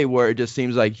unorthodox way, where it just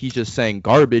seems like he's just saying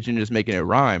garbage and just making it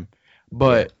rhyme.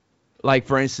 But like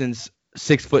for instance,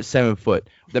 6 foot, 7 foot,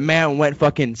 the man went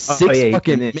fucking six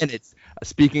minutes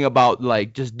speaking about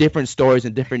like just different stories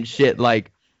and different shit.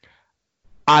 Like,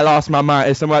 I lost my mind.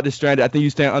 If somebody stranded, I think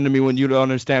you stand under me when you don't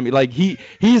understand me. Like he's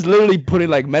literally putting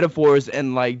like metaphors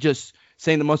and like just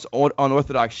saying the most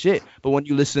unorthodox shit. But when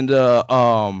you listen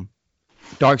to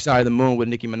Dark Side of the Moon with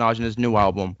Nicki Minaj in his new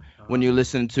album, when you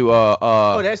listen to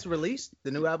that's released,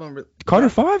 the new album. Carter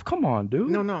 5, come on, dude.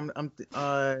 No,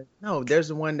 no, there's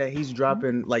the one that he's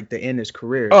dropping like to end his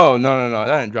career. Oh no,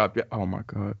 that didn't drop yet. Oh my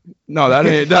god, no, that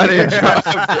didn't drop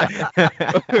yet.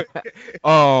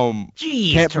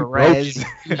 Jeez, Therese.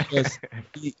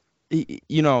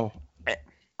 You know,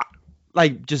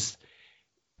 like just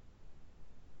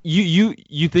you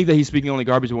think that he's speaking only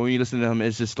garbage, but when you listen to him,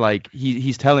 it's just like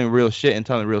he's telling real shit and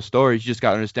telling real stories. You just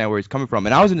gotta understand where he's coming from.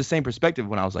 And I was in the same perspective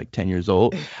when I was like 10 years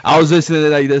old. I was listening to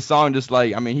like this song, just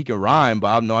like, I mean, he can rhyme, but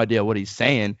I have no idea what he's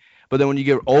saying. But then when you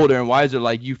get older and wiser,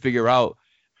 like you figure out,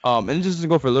 and it just doesn't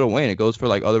go for Lil Wayne, it goes for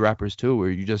like other rappers too,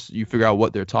 where you figure out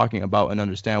what they're talking about and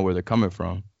understand where they're coming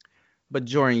from. But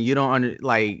Jorian,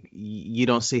 you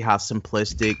don't see how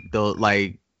simplistic though,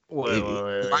 like.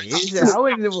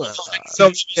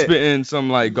 Some spitting some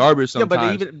like garbage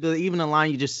sometimes. Yeah, but even the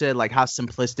line you just said, like how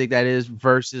simplistic that is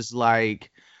versus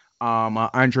like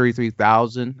Andre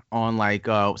 3000 on like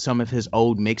some of his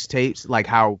old mixtapes, like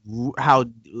how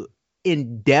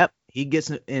in depth he gets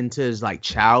into his like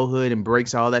childhood and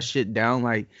breaks all that shit down.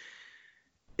 Like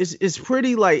it's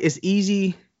pretty, like it's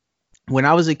easy. When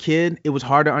I was a kid, it was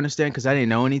hard to understand because I didn't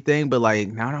know anything. But like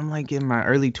now I'm like in my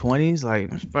early 20s,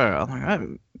 like bro, I'm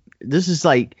like this is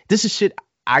shit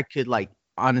I could like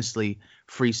honestly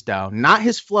freestyle. Not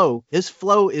his flow. His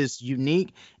flow is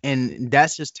unique and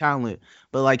that's his talent.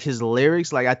 But like his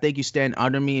lyrics, like I think you stand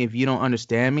under me if you don't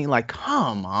understand me. Like,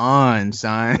 come on,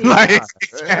 son. Like,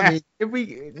 I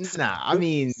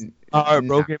mean,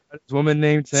 heartbroken by this woman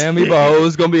named Tammy, but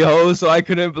hoes gonna be hoes, so I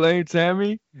couldn't blame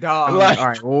Tammy. Dog. Like, all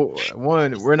right, well,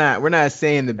 we're not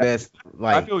saying the best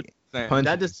like. I feel what you're saying.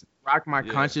 That just rock my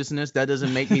consciousness. That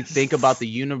doesn't make me think about the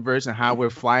universe and how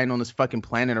we're flying on this fucking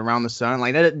planet around the sun.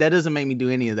 Like that doesn't make me do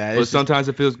any of that. But sometimes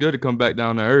it feels good to come back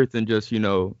down to earth and just,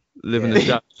 live in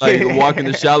the like walk in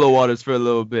the shallow waters for a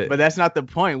little bit. But that's not the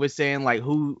point. We're saying like,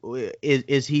 who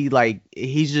is he? Like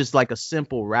he's just like a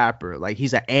simple rapper. Like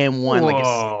he's an M1. Like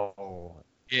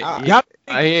he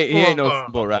ain't no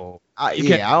simple rapper. I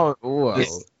don't.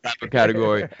 This rapper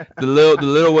category. The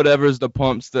little whatever's the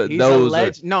pumps. Those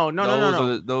no.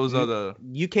 Those are the.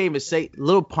 You can't even say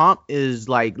Lil Pump is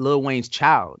like Lil Wayne's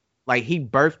child. Like he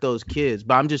birthed those kids.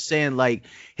 But I'm just saying like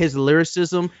his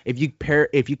lyricism. If you compare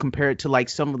it to like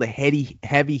some of the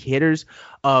heavy hitters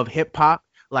of hip hop,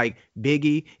 like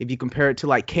Biggie, if you compare it to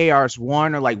like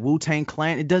KRS-One or like Wu-Tang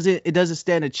Clan, it doesn't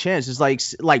stand a chance. It's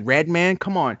like Redman.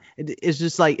 Come on, it's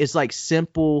just like it's like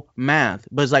simple math,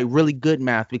 but it's like really good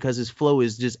math because his flow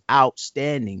is just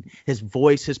outstanding. His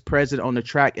voice, his presence on the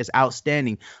track is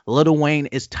outstanding. Lil Wayne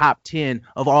is top 10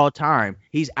 of all time.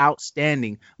 He's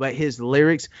outstanding, but his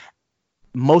lyrics,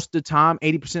 most of the time,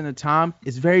 80% of the time,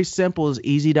 is very simple. It's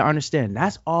easy to understand.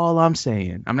 That's all I'm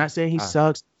saying. I'm not saying he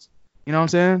sucks. You know what I'm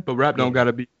saying? But rap don't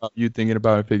gotta be you thinking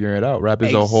about it, figuring it out. Rap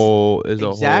is a whole.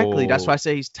 Exactly. That's why I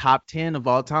say he's top 10 of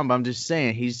all time. But I'm just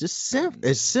saying he's just simple.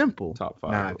 It's simple. Top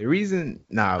 5. Nah, the reason.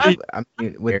 Nah, I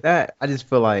mean with that, I just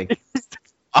feel like.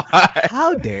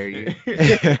 How dare you?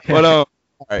 But all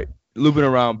right, looping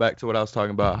around back to what I was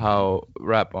talking about, how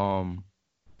rap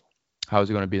how is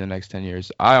it going to be in the next 10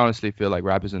 years? I honestly feel like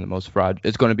rap is in the most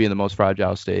it's going to be in the most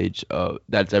fragile stage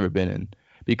that's ever been in,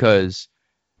 because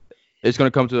it's going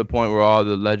to come to the point where all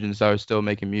the legends that are still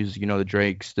making music, the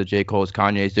Drakes, the J. Cole's,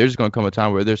 Kanye's, there's going to come a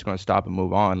time where they're just going to stop and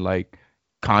move on. Like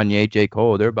Kanye, J.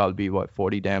 Cole, they're about to be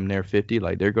 40, damn near 50.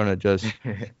 Like they're going to just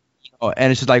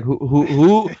and it's just like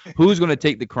who's gonna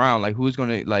take the crown? Like who's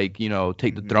gonna like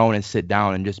take the throne and sit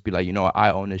down and just be like,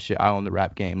 I own this shit. I own the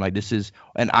rap game. Like this is,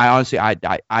 and I honestly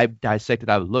I dissected,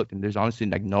 I've looked, and there's honestly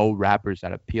like no rappers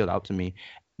that appealed out to me.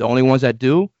 The only ones that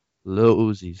do, Lil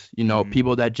Uzis.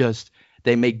 People that just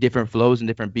they make different flows and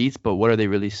different beats, but what are they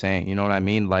really saying? You know what I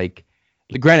mean? Like,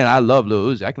 granted, I love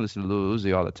Lil Uzi. I can listen to Lil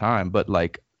Uzi all the time, but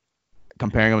like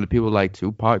comparing them to people like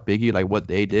Tupac, Biggie, like what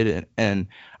they did, and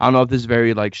I don't know if this is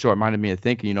very like short-minded me to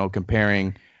think,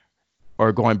 comparing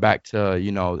or going back to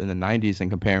in the 90s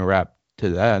and comparing rap to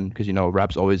then, because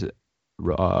rap's always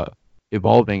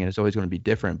evolving and it's always going to be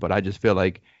different. But I just feel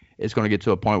like it's going to get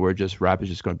to a point where just rap is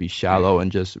just going to be shallow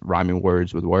and just rhyming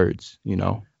words with words.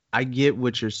 I get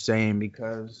what you're saying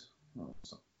because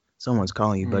someone's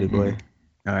calling you, buddy boy.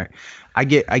 All right, I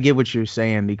get what you're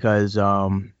saying because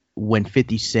when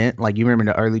 50 Cent, like you remember in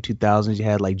the early 2000s, you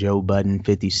had like Joe Budden,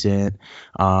 50 Cent,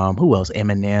 who else?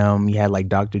 Eminem. You had like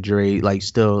Dr. Dre, like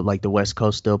still like the West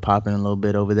Coast still popping a little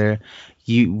bit over there.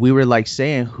 We were like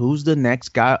saying, who's the next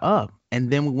guy up? And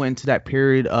then we went to that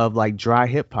period of like dry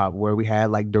hip hop where we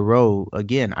had like Dero,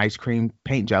 again, Ice Cream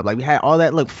Paint Job. Like we had all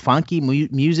that funky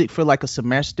music for like a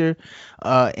semester.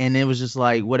 And it was just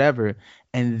like whatever.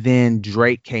 And then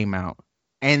Drake came out.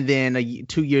 And then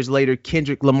 2 years later,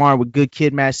 Kendrick Lamar with Good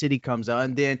Kid, Mad City comes out.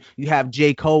 And then you have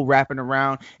J. Cole rapping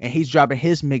around and he's dropping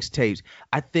his mixtapes.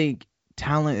 I think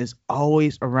talent is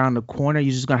always around the corner.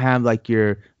 You're just going to have like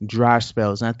your dry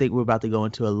spells. And I think we're about to go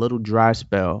into a little dry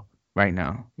spell right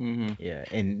now. Yeah,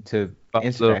 and to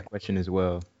answer that question as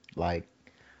well, like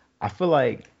I feel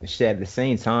like shit at the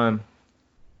same time,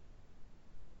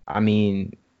 I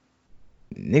mean,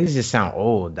 niggas just sound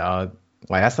old, dog.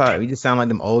 Like I saw we just sound like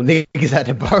them old niggas at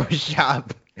the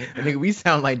barbershop. Nigga, we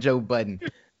sound like Joe Budden.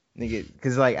 Nigga,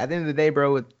 cause like at the end of the day,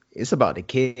 bro, it's about the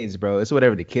kids, bro. It's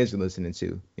whatever the kids are listening to.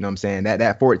 You know what I'm saying?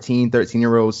 That 14,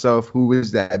 13-year-old self who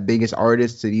is that biggest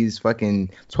artist to these fucking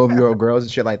 12-year-old girls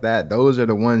and shit like that. Those are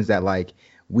the ones that like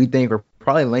we think are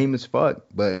probably lame as fuck.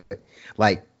 But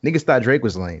like niggas thought Drake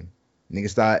was lame.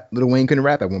 Niggas thought Lil Wayne couldn't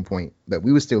rap at one point, but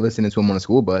we was still listening to him on a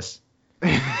school bus.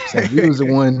 So we was the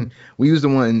one.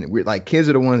 We're like kids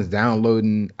are the ones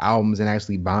downloading albums and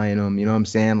actually buying them. You know what I'm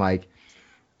saying? Like,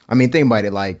 I mean, think about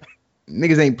it. like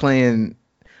niggas ain't playing.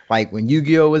 Like when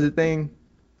Yu-Gi-Oh was a thing,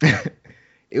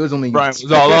 it was only Brian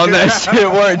was all on that shit,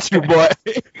 weren't you, boy?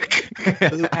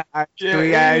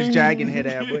 3 eyes dragon head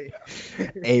out, boy.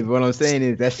 Hey, but what I'm saying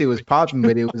is that shit was popping,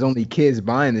 but it was only kids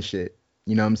buying the shit.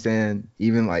 You know what I'm saying?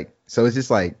 Even like, so it's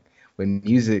just like with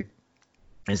music,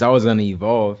 it's always gonna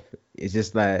evolve. It's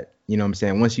just that, you know what I'm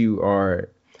saying, once you are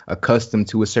accustomed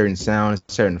to a certain sound,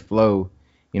 a certain flow,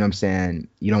 you know what I'm saying,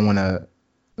 you don't want to.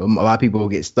 A lot of people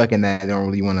get stuck in that. They don't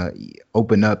really want to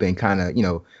open up and kind of,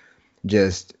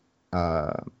 just,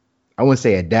 I wouldn't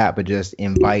say adapt, but just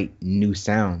invite new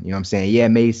sound. You know what I'm saying? Yeah, it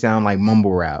may sound like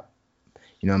mumble rap.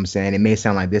 You know what I'm saying? It may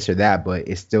sound like this or that, but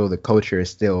it's still the culture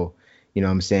is still, you know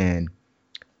what I'm saying?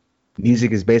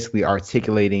 Music is basically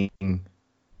articulating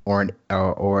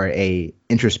or a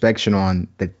introspection on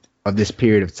of this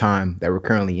period of time that we're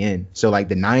currently in. So like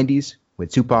the 90s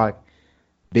with Tupac,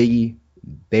 Biggie,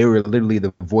 they were literally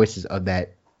the voices of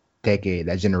that decade,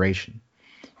 that generation.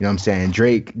 You know what I'm saying?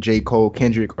 Drake, J. Cole,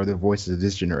 Kendrick are the voices of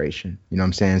this generation. You know what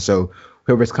I'm saying? So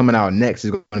whoever's coming out next is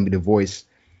going to be the voice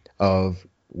of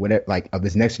whatever, like of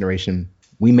this next generation.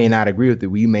 We may not agree with it.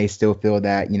 We may still feel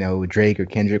that, Drake or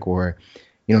Kendrick or,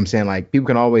 you know what I'm saying? Like people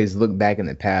can always look back in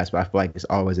the past, but I feel like it's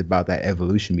always about that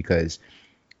evolution because,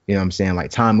 you know what I'm saying? Like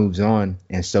time moves on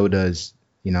and so does,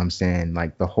 you know what I'm saying?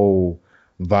 Like the whole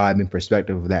vibe and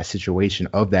perspective of that situation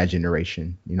of that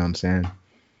generation. You know what I'm saying?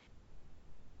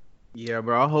 Yeah,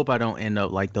 bro. I hope I don't end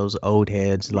up like those old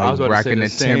heads, like rocking the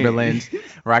Timberlands,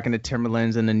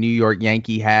 and the New York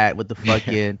Yankee hat with the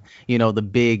fucking, the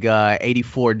big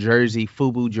 84 jersey,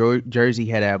 FUBU jersey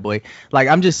head out, boy. Like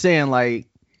I'm just saying, like,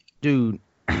 dude,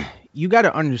 you got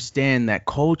to understand that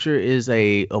culture is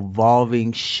a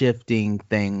evolving, shifting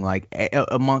thing, like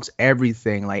amongst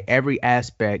everything, like every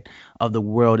aspect of the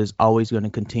world is always going to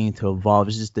continue to evolve.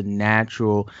 It's just the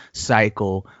natural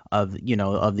cycle of,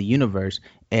 of the universe.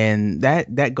 And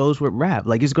that goes with rap.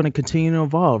 Like it's going to continue to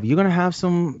evolve. You're going to have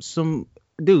some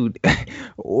dude,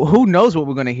 who knows what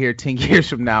we're going to hear 10 years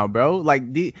from now, bro? Like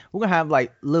we're going to have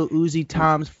like Lil Uzi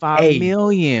times 5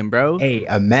 million, bro. Hey,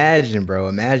 imagine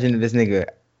if this nigga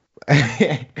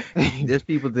there's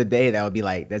people today that would be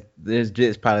like, there's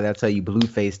just probably that'll tell you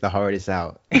Blueface the hardest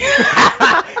out.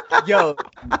 Yo,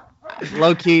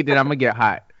 low key, then I'm gonna get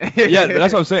hot. Yeah,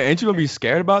 that's what I'm saying. Ain't you gonna be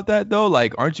scared about that though?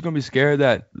 Like, aren't you gonna be scared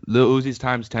that Lil Uzi's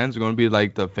times 10s are gonna be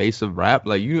like the face of rap?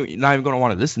 Like, you're not even gonna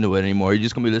want to listen to it anymore. You're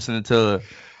just gonna be listening to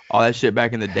all that shit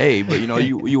back in the day. But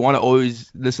you want to always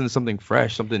listen to something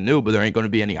fresh, something new, but there ain't going to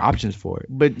be any options for it.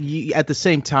 But at the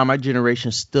same time, our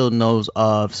generation still knows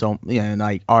of some,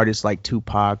 like artists like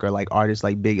Tupac or like artists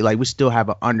like Biggie. Like we still have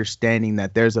an understanding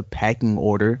that there's a packing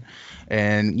order,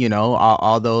 and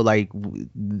although like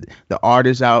the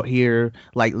artists out here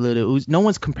like Lil Uzi, no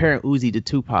one's comparing Uzi to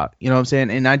Tupac. You know what I'm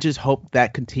saying? And I just hope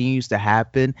that continues to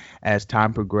happen as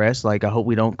time progresses. Like I hope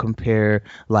we don't compare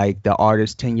like the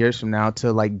artists 10 years from now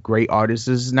to like great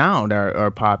artists now that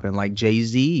are popping, like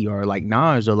Jay-Z or like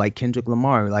Nas or like Kendrick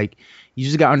Lamar. Like you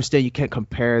just gotta understand you can't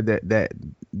compare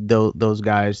those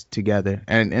guys together.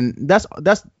 And that's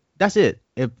it.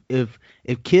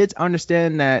 If kids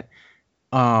understand that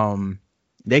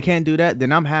they can't do that,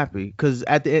 then I'm happy. Because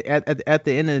at the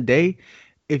end of the day,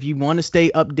 if you want to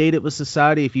stay updated with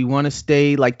society, if you want to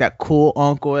stay like that cool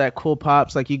uncle, that cool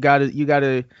pops, like you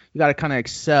gotta kind of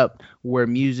accept where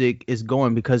music is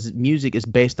going, because music is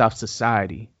based off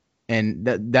society. And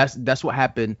that's what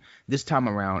happened this time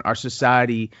around. Our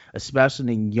society,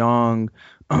 especially in young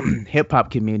hip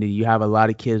hop community, you have a lot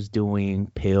of kids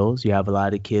doing pills, you have a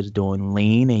lot of kids doing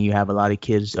lean, and you have a lot of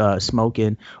kids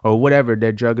smoking or whatever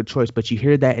their drug of choice. But you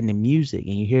hear that in the music,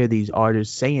 and you hear these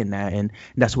artists saying that, and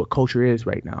that's what culture is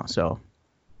right now. So,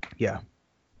 yeah.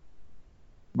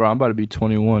 Bro, I'm about to be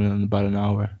 21 in about an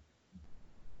hour.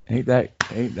 Ain't that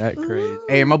crazy?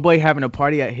 Hey, my boy having a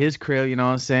party at his crib, you know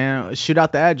what I'm saying? Shoot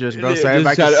out the address, bro, so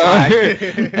everybody can slide.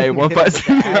 Hey,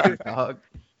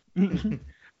 152.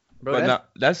 Bro,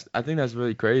 I think that's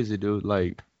really crazy, dude.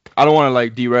 Like, I don't want to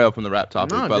like derail from the rap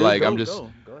topic, but dude, like go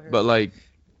ahead. But like,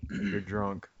 you're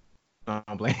drunk. No,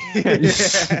 I'm playing.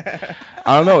 I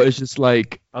don't know. It's just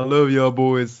like, I love y'all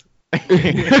boys.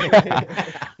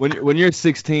 when you're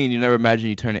 16, you never imagine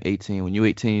you turning 18. When you're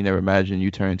 18, you never imagine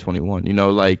you turning 21.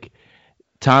 Like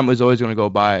time is always going to go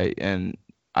by, and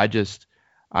I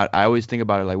always think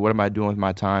about it like, what am I doing with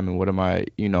my time, and what am I,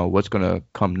 what's going to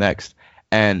come next?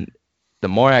 And the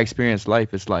more I experience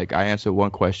life, it's like I answer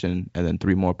one question and then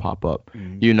 3 more pop up,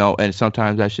 and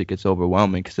sometimes that shit gets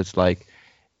overwhelming, because it's like,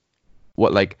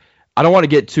 I don't want to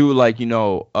get too like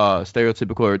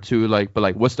stereotypical or too like, but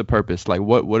like, what's the purpose? Like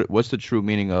what's the true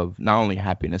meaning of not only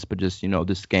happiness, but just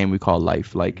this game we call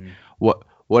life? Like what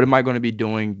am I going to be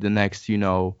doing the next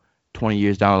 20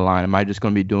 years down the line? Am I just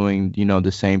going to be doing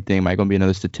the same thing? Am I going to be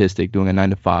another statistic doing a 9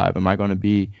 to 5? Am I going to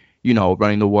be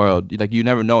running the world? Like you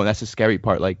never know, and that's the scary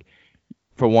part. Like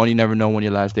for one, you never know when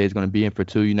your last day is going to be, and for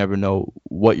two, you never know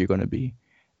what you're going to be.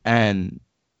 And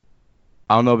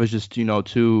I don't know if it's just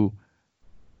too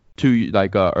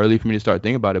like early for me to start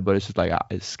thinking about it, but it's just like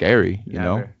it's scary,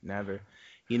 Never.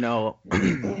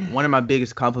 One of my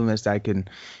biggest compliments that I can,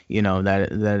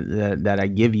 that I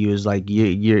give you is like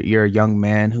you're a young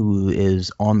man who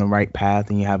is on the right path,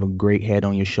 and you have a great head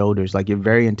on your shoulders. Like you're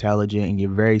very intelligent and you're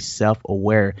very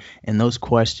self-aware, and those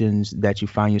questions that you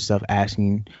find yourself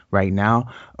asking right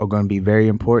now are going to be very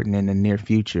important in the near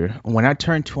future. When I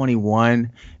turned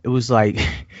 21, it was like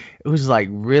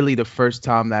really the first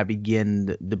time that I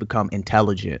began to become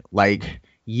intelligent. Like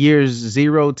years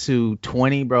 0 to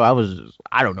 20, bro,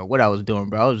 I don't know what I was doing,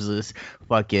 bro. I was just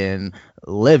fucking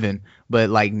living. But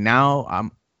like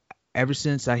now, ever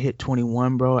since I hit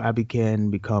 21, bro, I began to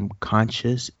become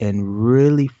conscious and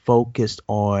really focused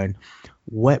on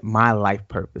what my life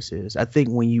purpose is. I think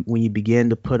when you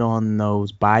begin to put on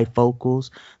those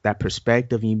bifocals, that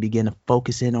perspective, and you begin to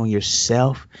focus in on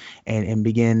yourself and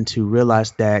begin to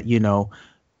realize that,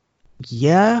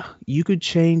 yeah, you could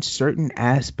change certain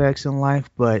aspects in life,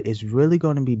 but it's really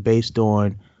going to be based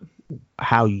on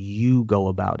how you go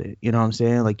about it. You know what I'm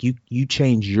saying? Like you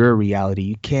change your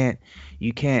reality.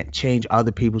 You can't change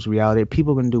other people's reality.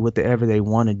 People are going to do whatever they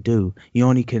want to do. You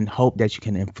only can hope that you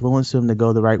can influence them to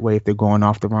go the right way if they're going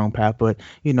off the wrong path. But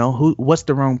what's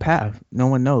the wrong path? No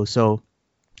one knows. So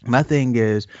my thing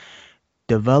is,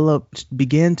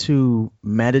 begin to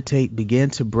meditate,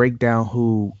 begin to break down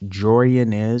who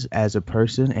Jorian is as a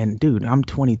person. And dude, I'm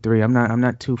 23. I'm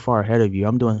not too far ahead of you.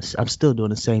 I'm still doing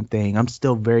the same thing. I'm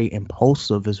still very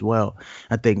impulsive as well.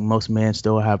 I think most men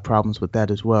still have problems with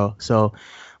that as well. So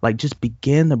like, just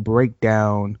begin to break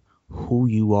down who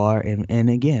you are, and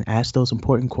again, ask those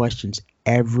important questions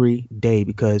every day,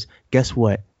 because guess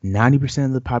what? 90%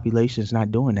 of the population is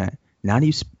not doing that.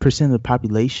 90% of the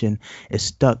population is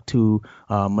stuck to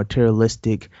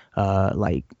materialistic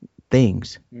like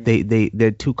things. They're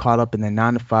too caught up in their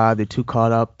 9 to 5. They're too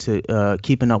caught up to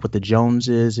keeping up with the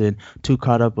Joneses, and too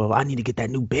caught up of, I need to get that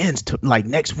new Benz like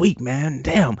next week, man.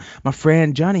 Damn, my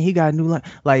friend Johnny, he got a new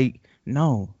like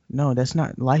no, that's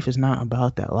not. Life is not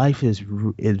about that. Life is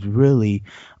really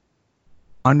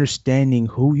understanding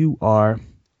who you are,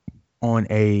 on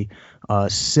a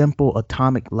simple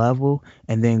atomic level,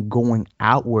 and then going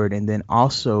outward, and then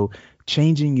also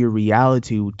changing your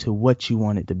reality to what you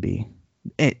want it to be.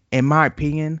 In my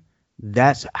opinion,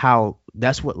 that's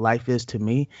what life is to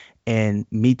me. And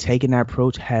me taking that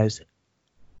approach has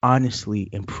honestly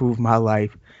improved my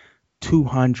life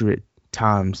 200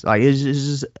 times. Like it's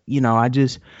just,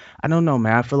 I don't know,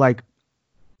 man. I feel like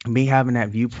me having that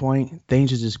viewpoint,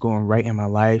 things are just going right in my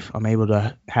life. I'm able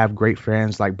to have great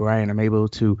friends like Brian. I'm able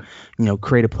to,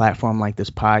 create a platform like this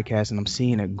podcast, and I'm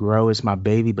seeing it grow. It's my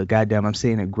baby, but goddamn, I'm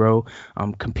seeing it grow.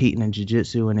 I'm competing in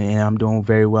jiu-jitsu, and I'm doing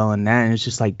very well in that. And it's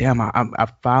just like, damn, I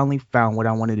finally found what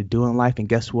I wanted to do in life. And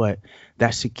guess what?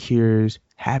 That secures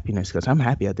happiness, because I'm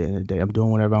happy at the end of the day. I'm doing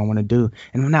whatever I want to do,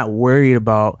 and I'm not worried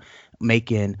about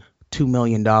making $2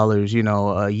 million,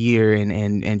 a year,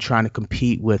 and trying to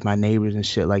compete with my neighbors and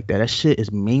shit like that. That shit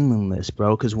is meaningless,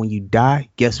 bro. Because when you die,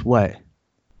 guess what?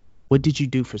 What did you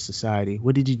do for society?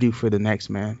 What did you do for the next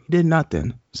man? You did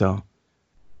nothing. So,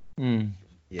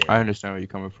 yeah. I understand where you're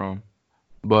coming from,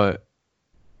 but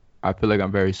I feel like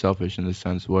I'm very selfish in the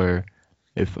sense where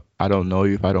if I don't know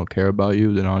you, if I don't care about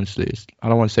you, then honestly, I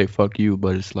don't want to say fuck you,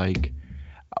 but it's like,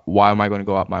 why am I going to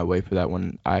go out my way for that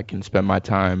when I can spend my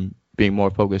time being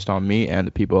more focused on me and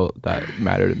the people that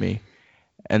matter to me?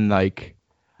 And like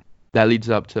that leads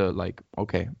up to like,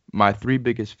 okay, my 3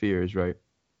 biggest fears, right?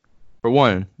 For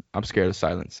one, I'm scared of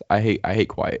silence. I hate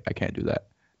quiet. I can't do that.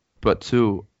 But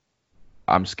 2,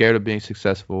 I'm scared of being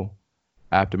successful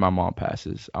after my mom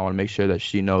passes. I want to make sure that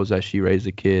she knows that she raised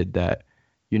a kid that,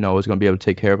 is going to be able to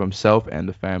take care of himself and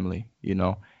the family,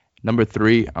 Number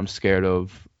 3, I'm scared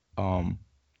of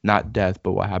not death,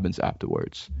 but what happens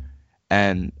afterwards.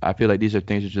 And I feel like these are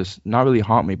things that just not really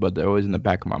haunt me, but they're always in the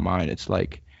back of my mind. It's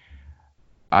like,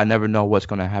 I never know what's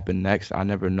going to happen next. I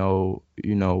never know,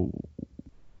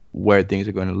 where things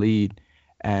are going to lead.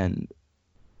 And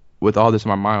with all this in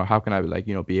my mind, how can I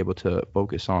be able to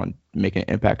focus on making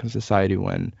an impact on society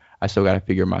when I still got to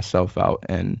figure myself out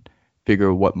and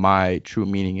figure what my true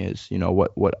meaning is,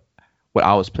 what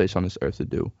I was placed on this earth to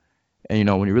do.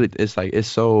 And, when you really,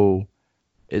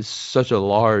 it's such a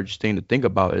large thing to think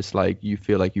about. It's like you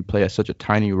feel like you play such a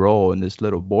tiny role in this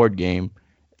little board game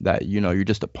that, you're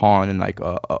just a pawn in like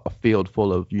a field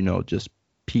full of, just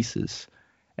pieces.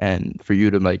 And for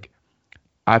you to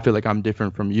I feel like I'm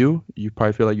different from you. You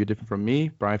probably feel like you're different from me.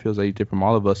 Brian feels like he's different from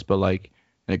all of us. But like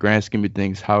in the grand scheme of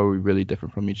things, how are we really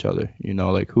different from each other?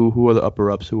 Like who are the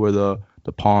upper ups? Who are the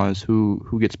pawns?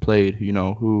 Who gets played?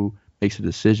 Who makes the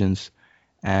decisions?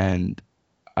 And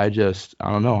I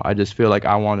don't know. I just feel like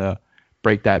I want to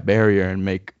break that barrier and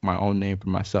make my own name for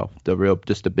myself.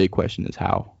 The big question is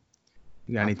how.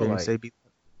 You got anything to say?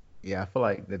 Yeah, I feel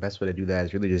like the best way to do that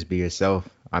is really just be yourself.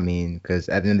 I mean, because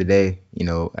at the end of the day,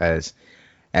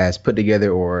 as put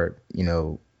together or,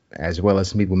 as well as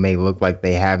some people may look like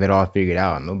they have it all figured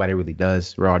out, nobody really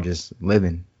does. We're all just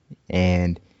living.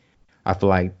 And I feel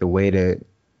like the way to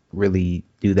really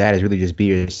do that is really just be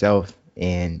yourself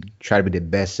and try to be the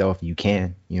best self you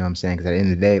can. You know what I'm saying? Because at the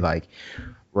end of the day, like,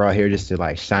 we're all here just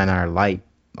to shine our light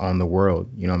on the world.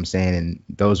 You know what I'm saying? And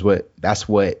that's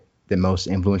what the most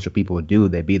influential people do.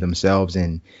 They be themselves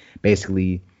and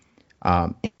basically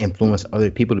influence other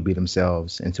people to be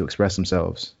themselves and to express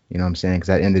themselves. You know what I'm saying? Because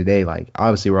at the end of the day,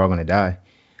 obviously we're all going to die,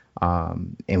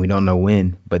 and we don't know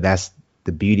when, but that's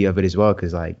the beauty of it as well.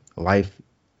 Because life,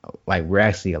 we're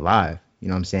actually alive. You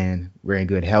know what I'm saying? We're in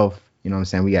good health. You know what I'm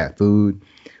saying? We got food,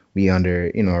 we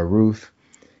under, a roof,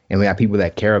 and we got people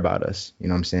that care about us. You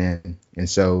know what I'm saying? And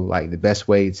so the best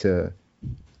way to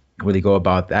really go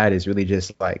about that is really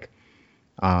just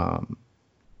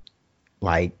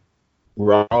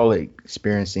we're all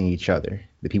experiencing each other,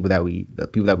 the people that we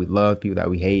love, people that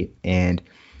we hate. And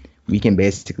we can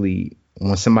basically,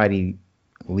 when somebody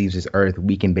leaves this earth,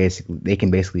 they can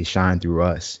basically shine through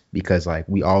us, because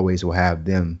we always will have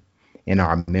them in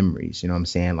our memories. You know what I'm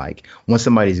saying? Once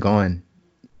somebody's gone,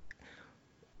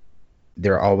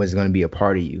 they're always going to be a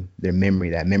part of you. That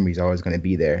memory is always going to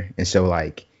be there. And so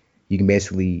you can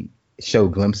basically show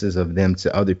glimpses of them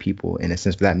to other people, in a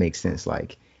sense, if that makes sense.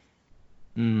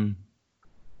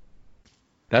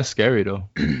 That's scary though.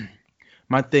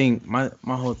 My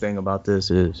whole thing about this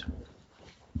is,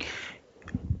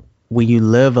 when you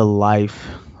live a life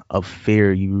of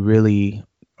fear, you really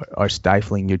are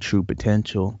stifling your true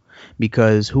potential.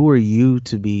 Because who are you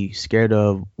to be scared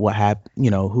of what happened?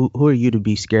 Who are you to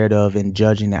be scared of and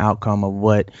judging the outcome of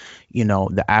what,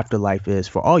 the afterlife is?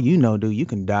 For all you know, dude, you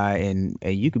can die and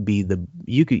you could be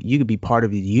you could be part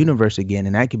of the universe again,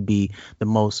 and that could be the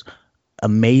most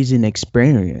amazing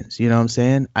experience. You know what I'm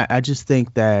saying? I just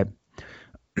think that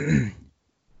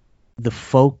the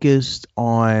focus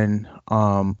on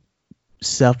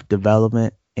self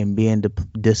development and being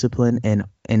disciplined, and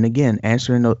again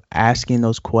asking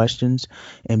those questions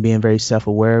and being very self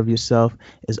aware of yourself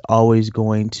is always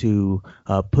going to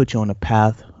put you on a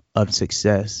path of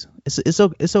success.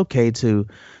 It's okay to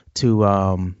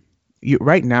you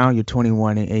right now you're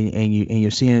 21, and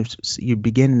you're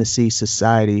beginning to see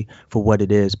society for what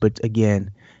it is, but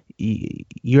again,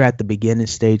 you're at the beginning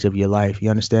stage of your life. You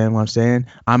understand what I'm saying?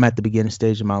 I'm at the beginning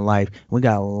stage of my life. We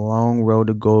got a long road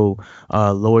to go,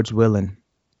 Lord's willing.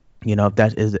 If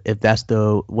that's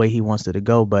the way He wants it to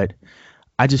go. But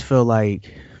I just feel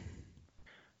like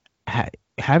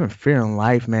having fear in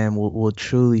life, man, will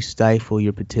truly stifle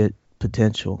your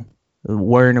potential.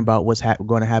 Worrying about what's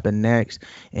going to happen next,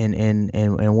 and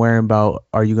worrying about,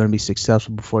 are you going to be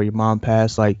successful before your mom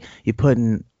passed? Like, you're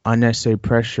putting unnecessary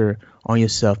pressure on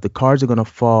yourself. The cards are going to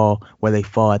fall where they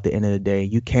fall at the end of the day.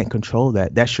 You can't control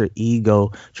that. That's your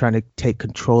ego trying to take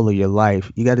control of your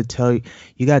life. You got to tell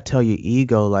your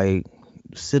ego, like,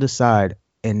 sit aside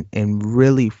and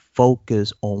really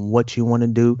focus on what you want to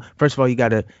do. First of all, you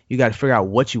gotta figure out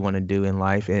what you want to do in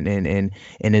life, and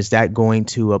is that going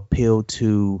to appeal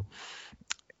to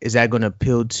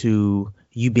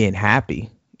you being happy?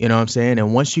 You know what I'm saying?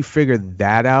 And once you figure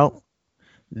that out,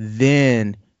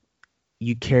 then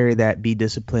you carry that, be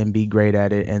disciplined, be great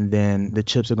at it, and then the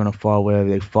chips are going to fall wherever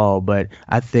they fall. But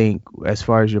I think, as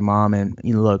far as your mom, and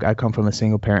look, I come from a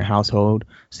single parent household,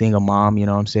 single mom, you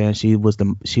know what I'm saying? She was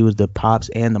the pops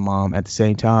and the mom at the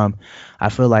same time. I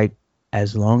feel like,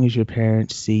 as long as your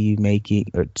parents see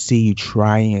you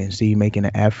trying and see you making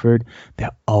an effort,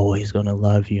 they're always gonna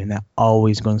love you, and they're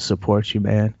always gonna support you,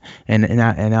 man. And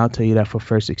I'll tell you that for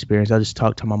first experience. I just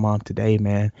talked to my mom today,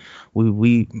 man.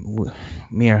 Me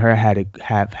and her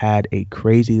have had a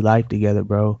crazy life together,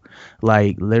 bro.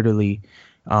 Like, literally,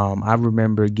 I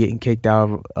remember getting kicked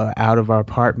out of our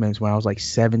apartments when I was like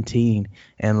 17,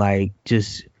 and like,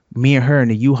 just me and her in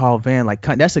the U-Haul van, like,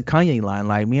 that's a Kanye line.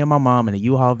 Like, me and my mom in the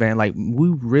U-Haul van, like, we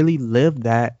really lived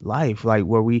that life, like,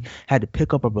 where we had to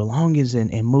pick up our belongings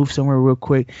and move somewhere real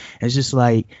quick. And it's just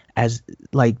like,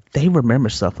 they remember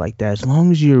stuff like that. As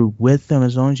long as you're with them,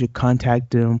 as long as you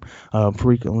contact them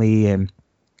frequently, and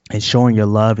showing your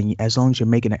love, and as long as you're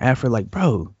making an effort, like,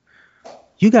 bro,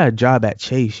 you got a job at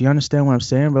Chase. You understand what I'm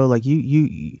saying, bro? Like,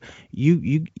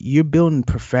 you're building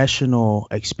professional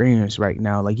experience right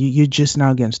now. Like, you're just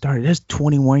now getting started. There's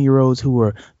 21-year-olds who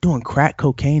are doing crack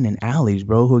cocaine in alleys,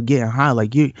 bro, who are getting high.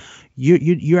 Like,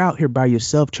 you're out here by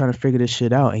yourself trying to figure this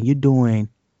shit out, and you're doing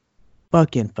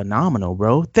fucking phenomenal,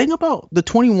 bro. Think about the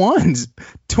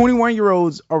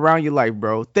 21-year-olds around your life,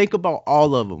 bro. Think about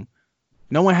all of them.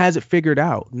 No one has it figured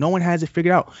out.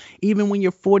 Even when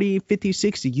you're 40, 50,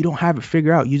 60, you don't have it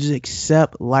figured out. You just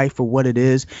accept life for what it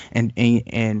is, and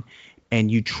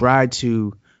you try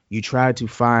to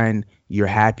find your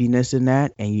happiness in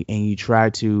that, and you try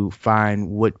to find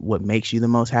what makes you the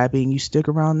most happy, and you stick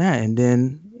around that, and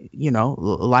then,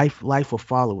 life will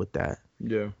follow with that.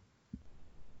 Yeah.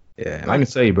 Yeah, and I can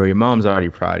tell you, bro, your mom's already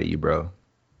proud of you, bro.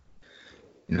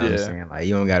 You know what I'm Yeah. saying? Like,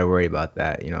 you don't got to worry about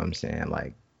that. You know what I'm saying?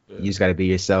 Like, you just got to be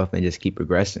yourself and just keep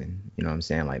progressing. You know what I'm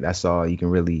saying? Like, that's all you can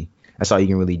really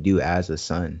do as a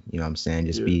son. You know what I'm saying?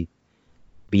 Just be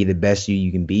the best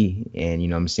you can be. And you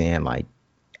know what I'm saying? Like,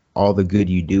 all the good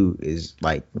you do is,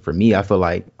 like, for me, I feel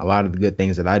like a lot of the good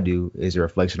things that I do is a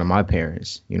reflection of my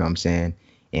parents. You know what I'm saying?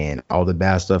 And all the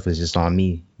bad stuff is just on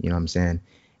me. You know what I'm saying?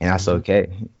 And that's okay.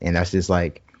 And that's just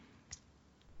like,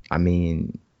 I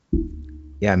mean,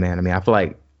 yeah, man. I mean, I feel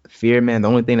like fear, man, the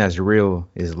only thing that's real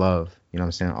is love. You know what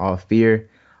I'm saying? All fear,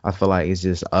 I feel like, it's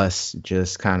just us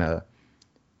just kind of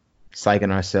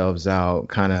psyching ourselves out,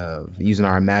 kind of using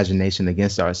our imagination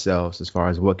against ourselves as far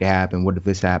as what could happen. What if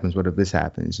this happens? What if this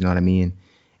happens? You know what I mean?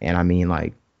 And I mean,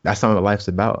 like, that's not what life's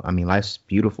about. I mean, life's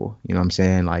beautiful. You know what I'm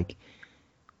saying? Like,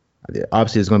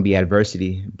 obviously there's going to be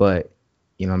adversity, but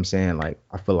you know what I'm saying? Like,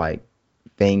 I feel like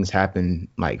things happen,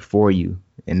 like, for you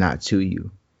and not to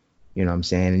you. You know what I'm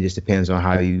saying? It just depends on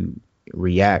how you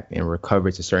react and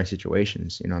recover to certain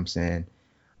situations. You know what I'm saying?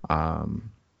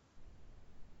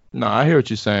 No, I hear what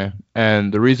you're saying.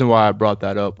 And the reason why I brought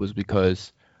that up was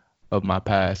because of my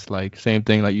past. Like, same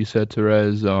thing like you said,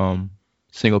 Therese,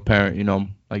 single parent,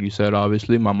 like you said,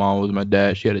 obviously my mom was my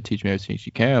dad. She had to teach me everything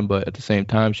she can, but at the same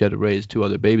time she had to raise 2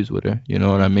 other babies with her. You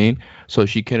know what I mean? So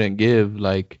she couldn't give,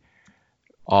 like,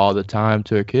 all the time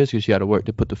to her kids because she had to work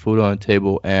to put the food on the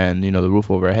table and, the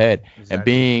roof over her head.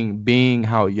 Exactly. And being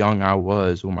how young I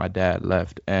was when my dad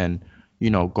left, and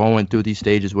going through these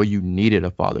stages where you needed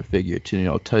a father figure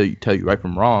to tell you right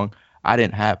from wrong, I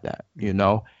didn't have that.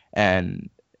 And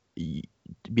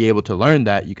to be able to learn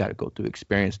that, you got to go through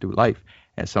experience through life.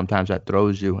 And sometimes that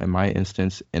throws you, in my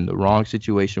instance, in the wrong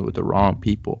situation with the wrong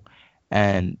people.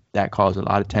 And that caused a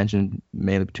lot of tension,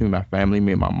 mainly between my family,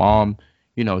 me and my mom.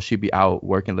 She'd be out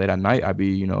working late at night. I'd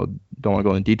be, don't want to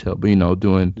go in detail, but,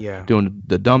 doing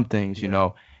the dumb things,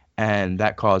 and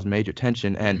that caused major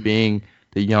tension. And being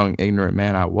the young, ignorant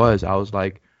man I was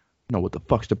like, what the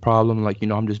fuck's the problem? Like,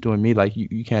 I'm just doing me. Like,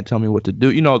 you can't tell me what to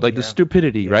do. The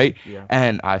stupidity, right? Yeah.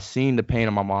 And I seen the pain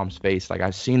on my mom's face. Like,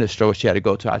 I seen the struggle she had to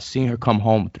go to. I seen her come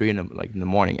home 3 in the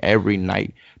morning every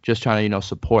night, just trying to,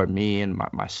 support me and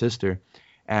my sister.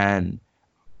 And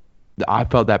I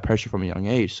felt that pressure from a young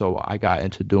age. So I got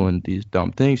into doing these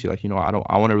dumb things. Like,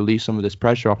 I want to release some of this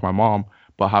pressure off my mom,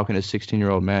 but how can a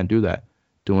 16-year-old man do that?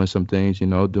 Doing some things,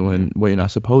 doing what you're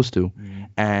not supposed to.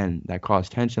 And that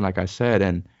caused tension, like I said.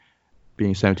 And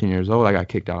being 17 years old, I got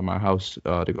kicked out of my house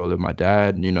to go live with my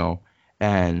dad,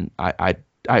 and I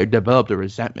developed a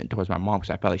resentment towards my mom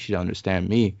because I felt like she didn't understand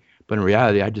me. But in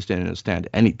reality, I just didn't understand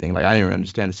anything. Like, I didn't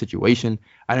understand the situation.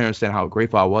 I didn't understand how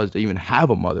grateful I was to even have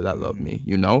a mother that loved me,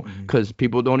 because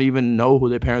people don't even know who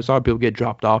their parents are. People get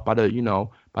dropped off by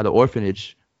the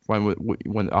orphanage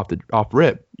when off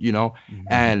rip,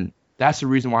 and that's the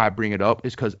reason why I bring it up,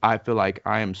 is because I feel like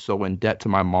I am so in debt to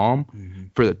my mom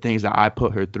for the things that I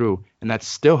put her through. And that's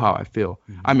still how I feel.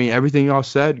 I mean, everything y'all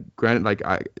said, granted,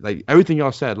 everything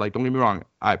y'all said, don't get me wrong,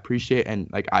 I appreciate and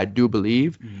I do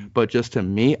believe, but just to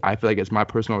me, I feel like it's my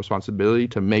personal responsibility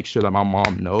to make sure that my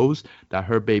mom knows that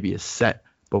her baby is set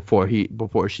before she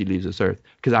leaves this earth.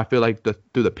 Because I feel like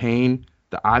through the pain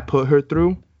that I put her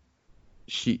through,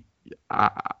 she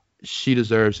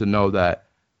deserves to know that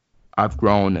I've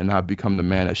grown and I've become the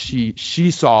man that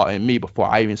she saw in me before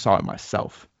I even saw it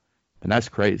myself. And that's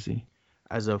crazy.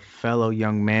 As a fellow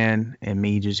young man, and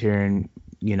me just hearing,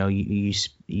 you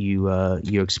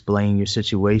explain your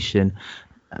situation,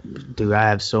 dude, I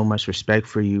have so much respect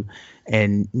for you.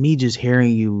 And me just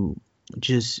hearing you,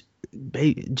 just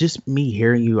me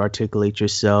hearing you articulate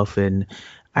yourself, and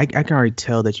I can already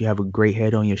tell that you have a great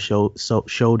head on your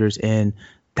shoulders, and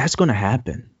that's gonna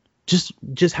happen.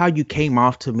 Just how you came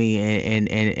off to me,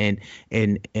 and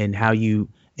how you,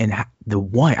 and I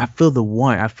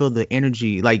feel the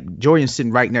energy. Like, Jorian's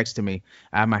sitting right next to me.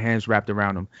 I have my hands wrapped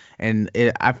around him, and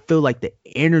I feel like the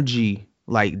energy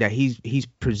like that he's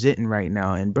presenting right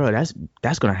now. And bro,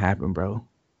 that's gonna happen, bro.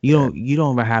 You don't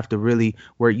even have to really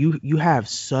work. You have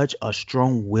such a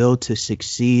strong will to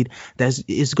succeed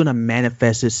it's gonna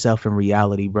manifest itself in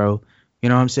reality, bro. You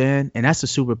know what I'm saying? And that's a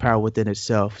superpower within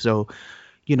itself. So,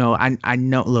 I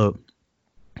know. Look,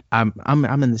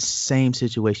 I'm in the same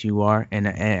situation you are, and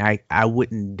I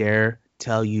wouldn't dare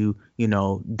tell you,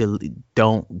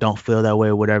 don't feel that way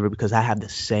or whatever, because I have the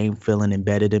same feeling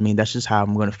embedded in me. That's just how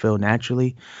I'm gonna feel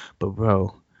naturally. But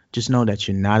bro, just know that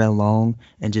you're not alone,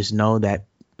 and just know that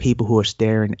people who are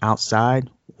staring outside,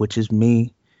 which is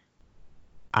me,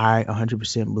 I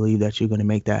 100% believe that you're gonna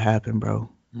make that happen, bro.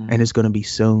 And it's gonna be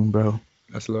soon, bro.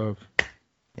 That's love.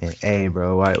 Hey,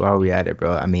 bro, while we at it,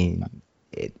 bro, I mean,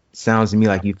 it sounds to me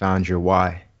like you found your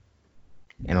why.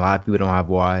 And a lot of people don't have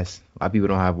whys. A lot of people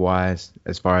don't have whys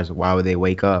as far as why would they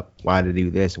wake up? Why do they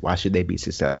do this? Why should they be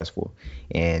successful?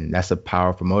 And that's a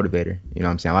powerful motivator. You know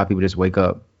what I'm saying? A lot of people just wake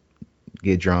up,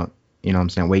 get drunk, you know what I'm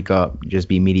saying? Wake up, just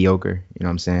be mediocre, you know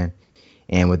what I'm saying?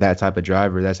 And with that type of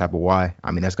driver, that type of why,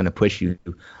 I mean, that's going to push you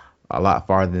a lot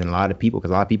farther than a lot of people,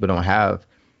 because a lot of people don't have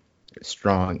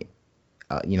strong,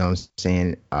 you know what I'm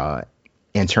saying,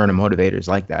 internal motivators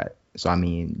like that. So, I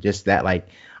mean, just that, like,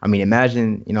 I mean,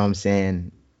 imagine, you know what I'm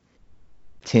saying,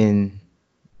 10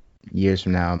 years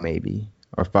from now, maybe,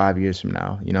 or 5 years from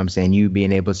now, you know what I'm saying, you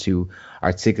being able to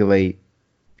articulate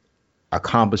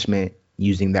accomplishment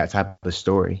using that type of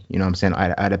story, you know what I'm saying,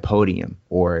 at a podium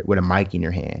or with a mic in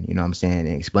your hand, you know what I'm saying,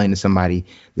 and explain to somebody,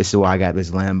 this is why I got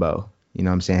this Lambo, you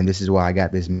know what I'm saying, this is why I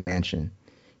got this mansion,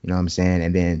 you know what I'm saying,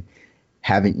 and then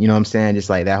having, you know what I'm saying, just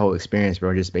like that whole experience,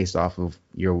 bro, just based off of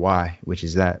your why, which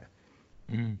is that.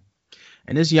 And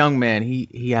this young man,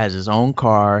 he has his own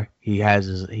car, he has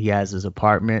his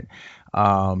apartment,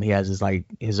 he has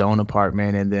his own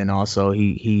apartment, and then also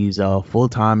he's a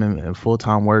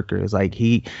full-time worker. It's like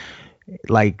he's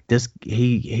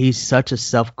such a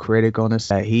self-critic on us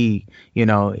that he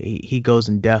goes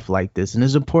in depth like this. And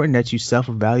it's important that you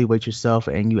self-evaluate yourself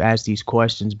and you ask these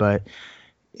questions, but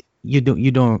you're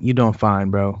doing fine,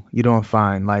 bro. You're doing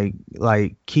fine. Like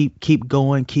keep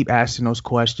going, keep asking those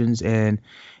questions, and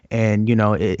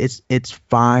it's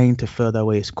fine to feel that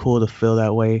way. It's cool to feel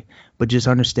that way, but just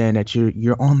understand that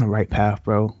you're on the right path,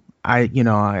 bro.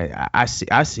 I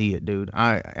see it, dude.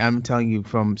 I'm telling you,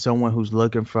 from someone who's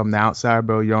looking from the outside,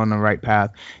 bro, you're on the right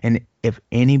path. And if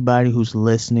anybody who's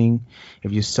listening,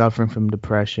 if you're suffering from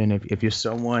depression, if you're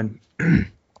someone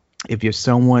if you're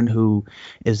someone who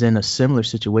is in a similar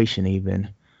situation, even,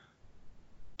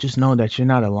 just know that you're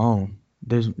not alone.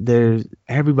 There's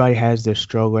everybody has their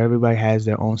struggle, everybody has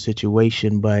their own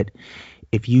situation, but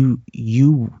if you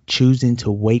choosing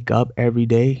to wake up every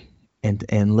day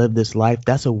and live this life,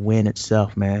 that's a win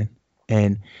itself, man.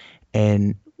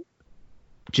 And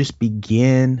just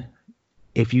begin,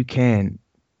 if you can,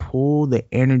 pull the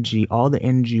energy, all the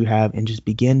energy you have, and just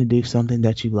begin to do something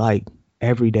that you like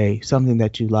every day, something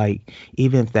that you like,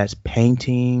 even if that's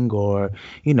painting or,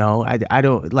 I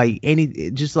don't like any,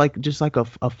 just like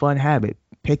a fun habit.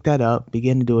 Pick that up,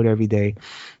 begin to do it every day,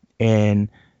 and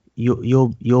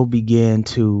you'll begin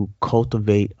to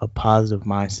cultivate a positive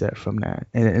mindset from that.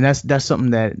 And that's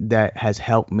something that has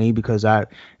helped me, because I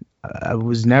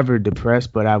was never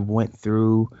depressed, but I went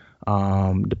through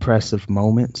depressive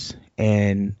moments,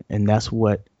 and that's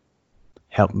what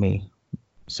helped me.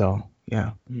 So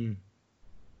yeah.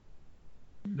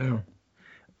 No.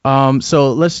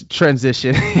 So let's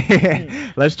transition.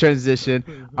 Let's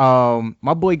transition.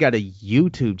 My boy got a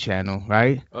YouTube channel,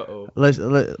 right? Let's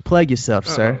plug yourself,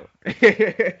 sir.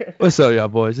 What's up, y'all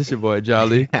boys? This your boy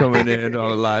Jolly coming in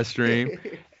on a live stream.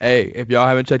 Hey, if y'all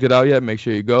haven't checked it out yet, make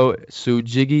sure you go.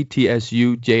 Sujiggy,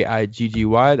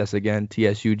 Tsujiggy. That's again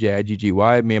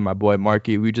Tsujiggy. Me and my boy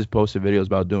Marky, we just posted videos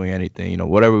about doing anything.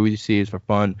 Whatever we see is for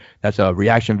fun. That's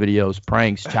reaction videos,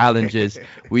 pranks, challenges.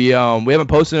 We haven't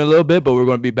posted in a little bit, but we're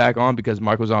gonna be back on because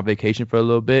Mark was on vacation for a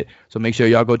little bit. So make sure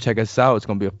y'all go check us out. It's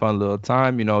gonna be a fun little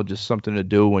time. Just something to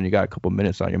do when you got a couple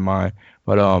minutes on your mind.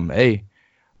 But hey,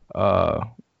 damn,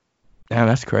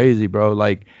 that's crazy, bro.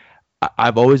 Like,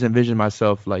 I've always envisioned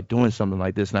myself like doing something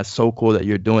like this, and that's so cool that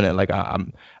you're doing it. Like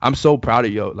I'm so proud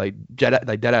of you. Like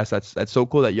deadass, that's so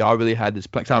cool that y'all really had this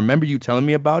plan. 'Cause I remember you telling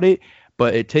me about it,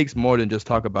 but it takes more than just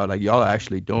talk about. Like, y'all are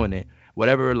actually doing it.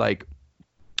 Whatever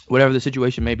the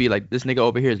situation may be, like, this nigga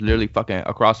over here is literally fucking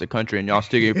across the country, and y'all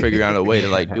still figuring out a way to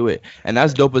like do it, and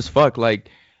that's dope as fuck. Like,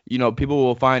 people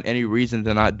will find any reason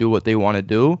to not do what they want to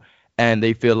do. And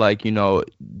they feel like,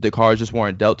 the cards just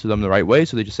weren't dealt to them the right way,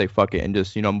 so they just say fuck it and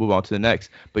just, move on to the next.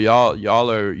 But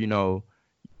y'all are,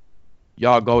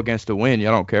 y'all go against the wind.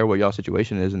 Y'all don't care what y'all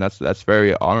situation is, and that's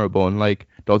very honorable. And like,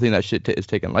 don't think that shit is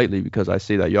taken lightly, because I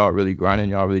see that y'all are really grinding.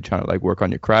 Y'all really trying to like work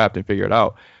on your craft and figure it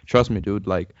out. Trust me, dude.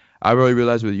 Like, I really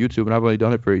realized with YouTube, and I've only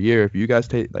done it for a year. If you guys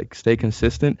stay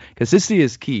consistent, consistency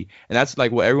is key, and that's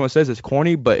like what everyone says. It's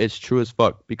corny, but it's true as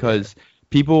fuck, because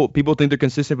people think they're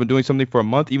consistent for doing something for a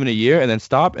month, even a year, and then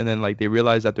stop, and then like they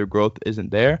realize that their growth isn't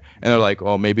there, and they're like,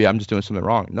 oh, maybe I'm just doing something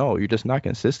wrong. No, you're just not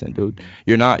consistent, dude.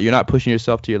 You're not pushing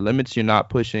yourself to your limits. You're not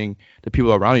pushing the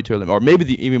people around you to your limit, or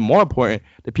maybe even more important,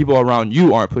 the people around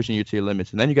you aren't pushing you to your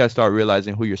limits. And then you gotta start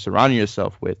realizing who you're surrounding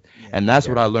yourself with, and that's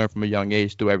what I learned from a young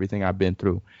age through everything I've been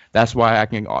through. That's why I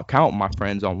can count my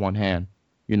friends on one hand.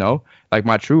 Like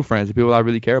my true friends, the people I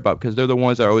really care about, because they're the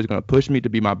ones that are always going to push me to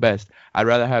be my best. I'd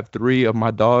rather have 3 of my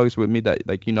dogs with me that,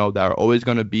 like, that are always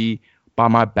going to be by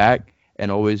my back and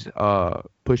always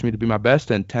push me to be my best,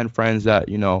 than 10 friends that,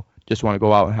 just want to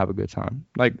go out and have a good time.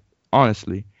 Like,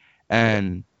 honestly.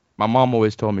 And my mom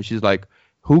always told me, she's like,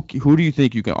 who do you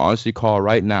think you can honestly call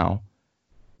right now?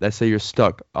 Let's say you're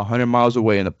stuck 100 miles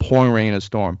away in the pouring rain and a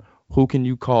storm. Who can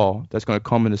you call that's going to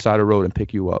come in the side of the road and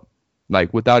pick you up?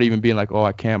 Like, without even being like, oh,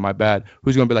 I can't, my bad.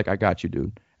 Who's going to be like, I got you,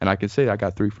 dude? And I can say I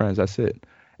got 3 friends. That's it.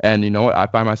 And you know what? I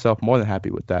find myself more than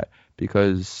happy with that,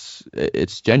 because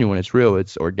it's genuine. It's real.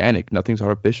 It's organic. Nothing's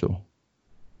artificial.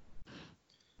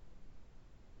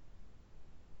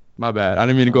 My bad. I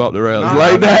didn't mean to go off the rails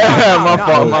like that. My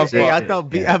fault. I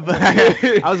thought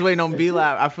I was waiting on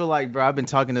B-Lab. I feel like, bro, I've been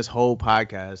talking this whole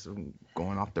podcast,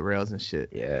 going off the rails and shit.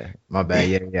 Yeah, my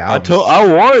bad. Yeah. I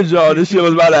warned y'all this shit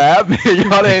was about to happen.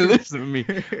 Y'all ain't listen to me.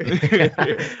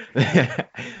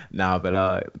 Nah,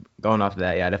 but going off of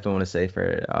that, yeah, I definitely want to say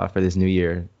for this new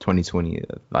year, 2020,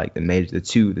 like the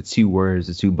two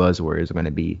buzzwords are going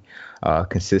to be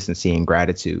consistency and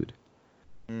gratitude.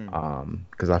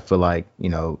 Because I feel like,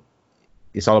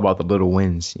 it's all about the little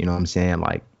wins, you know what I'm saying?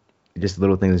 Like, just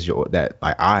little things that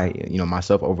like I,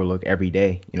 myself overlook every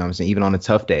day, you know what I'm saying? Even on a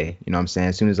tough day, you know what I'm saying?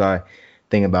 As soon as I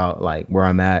think about like where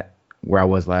I'm at, where I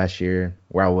was last year,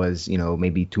 where I was,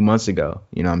 maybe 2 months ago,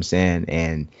 you know what I'm saying?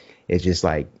 And it just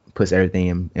like puts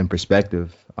everything in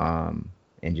perspective, and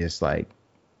just like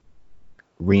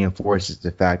reinforces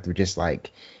the fact of just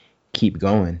like keep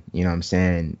going, you know what I'm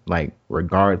saying? Like,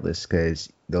 regardless, because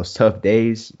those tough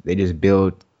days, they just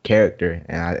build character.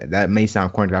 And that may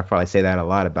sound corny. I probably say that a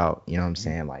lot about, you know what I'm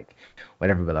saying, like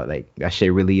whatever, but like that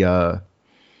shit really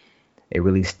it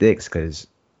really sticks because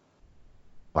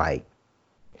like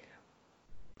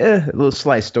a little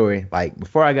slight story. Like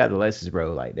before I got the lessons,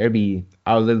 bro, like I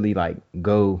would literally like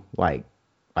go like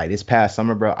this past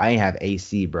summer, bro, I ain't have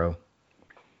AC, bro.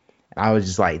 I was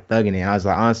just like thugging it. I was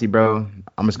like, honestly, bro,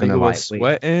 I'm just gonna like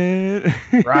sweating.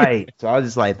 Right. So I was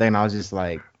just like thinking, I was just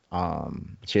like,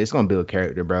 shit, it's gonna build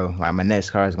character, bro. Like my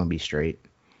next car is gonna be straight.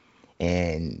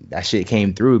 And that shit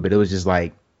came through, but it was just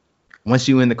like once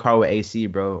you in the car with AC,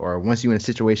 bro, or once you in a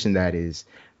situation that is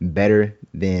better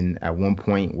than at one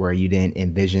point where you didn't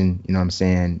envision, you know what I'm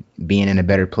saying, being in a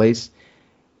better place,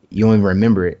 you don't even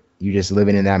remember it. You just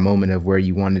living in that moment of where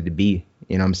you wanted to be.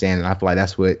 You know what I'm saying? And I feel like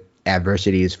that's what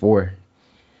adversity is for.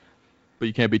 But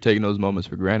you can't be taking those moments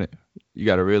for granted. You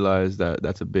got to realize that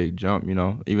that's a big jump, you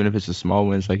know. Even if it's a small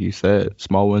wins, like you said,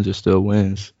 small wins are still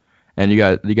wins. And you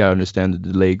got to understand the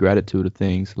delayed gratitude of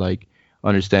things, like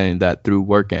understanding that through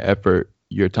work and effort,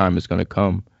 your time is going to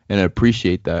come. And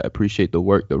appreciate that. Appreciate the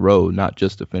work, the road, not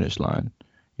just the finish line,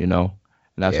 you know.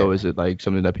 And that's always like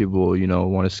something that people, you know,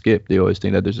 want to skip. They always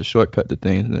think that there's a shortcut to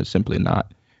things, and it's simply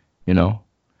not, you know.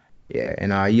 Yeah,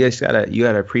 and you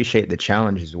gotta appreciate the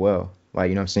challenge as well. Like,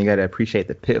 you know what I'm saying? You gotta appreciate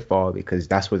the pitfall because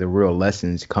that's where the real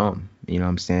lessons come. You know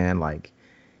what I'm saying? Like,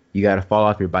 you gotta fall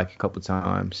off your bike a couple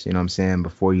times, you know what I'm saying,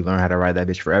 before you learn how to ride that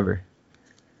bitch forever.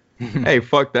 Hey,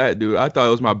 fuck that, dude. I thought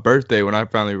it was my birthday when I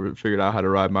finally figured out how to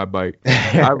ride my bike.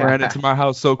 I ran into my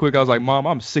house so quick. I was like, Mom,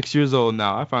 I'm 6 years old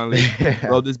now. I finally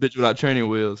rode this bitch without training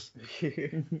wheels.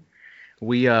 You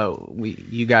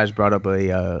guys brought up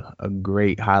a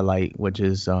great highlight, which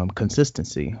is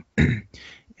consistency.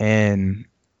 And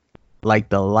like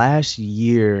the last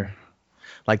year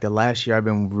I've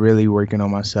been really working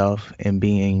on myself and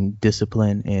being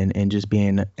disciplined and just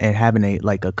being and having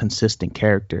a consistent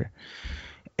character.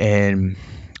 And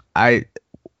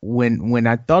when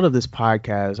I thought of this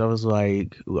podcast,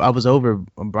 I was over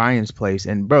Brian's place,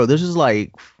 and bro, this is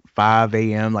like 5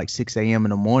 a.m., like 6 a.m. in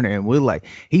the morning, and we're like,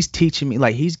 he's teaching me,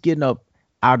 like he's getting up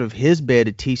out of his bed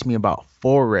to teach me about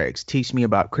Forex, teach me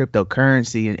about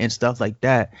cryptocurrency and stuff like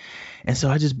that. And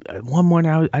so one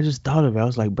morning I just thought of it. I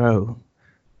was like, bro,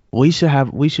 we should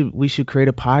create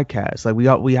a podcast. Like we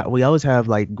always have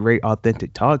like great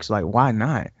authentic talks. Like, why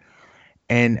not?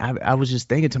 And I was just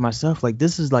thinking to myself, like,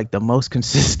 this is like the most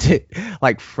consistent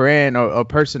like friend or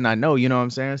person I know, you know what I'm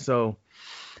saying? So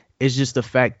it's just the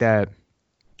fact that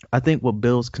I think what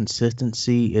builds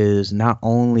consistency is not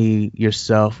only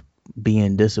yourself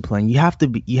being disciplined. You have to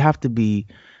be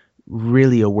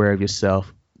really aware of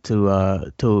yourself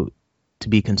to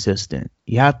be consistent.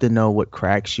 You have to know what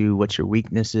cracks you, what your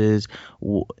weakness is,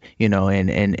 you know,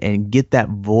 and get that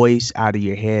voice out of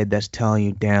your head that's telling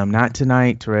you, damn, not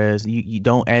tonight, Terez. You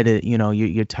don't edit, you know,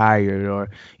 you're tired, or,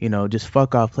 you know, just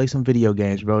fuck off, play some video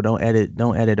games, bro. Don't edit,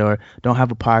 or don't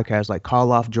have a podcast. Like,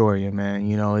 call off Jorian, man.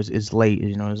 You know, it's late,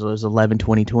 you know, it's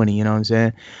 11/20/20, you know what I'm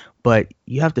saying? But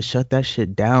you have to shut that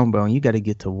shit down, bro, and you got to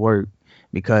get to work,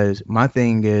 because my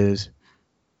thing is,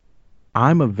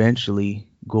 I'm eventually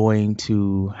going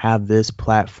to have this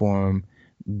platform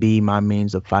be my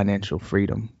means of financial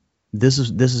freedom. This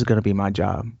is going to be my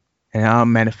job, and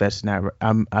I'm manifesting that.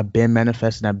 I've been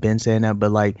manifesting. I've been saying that,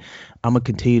 but like, I'm gonna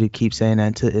continue to keep saying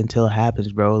that until it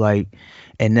happens, bro. Like,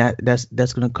 and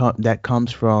that's gonna come. That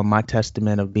comes from my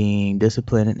testament of being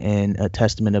disciplined and a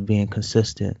testament of being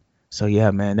consistent. So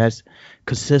yeah, man, that's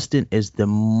consistent is the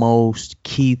most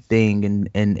key thing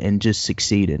in just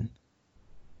succeeding.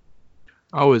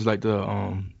 I always like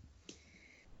to,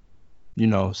 you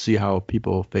know, see how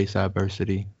people face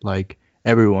adversity. Like,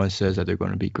 everyone says that they're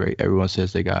going to be great. Everyone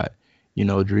says they got, you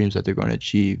know, dreams that they're going to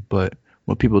achieve. But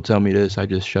when people tell me this, I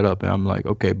just shut up, and I'm like,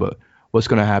 okay, but what's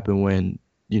going to happen when,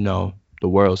 you know, the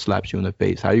world slaps you in the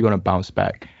face? How are you going to bounce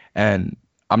back? And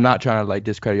I'm not trying to like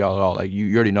discredit y'all at all. Like,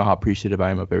 you already know how appreciative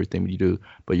I am of everything you do.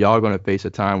 But y'all are going to face a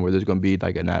time where there's going to be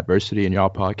like an adversity in y'all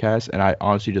podcast. And I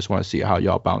honestly just want to see how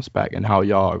y'all bounce back and how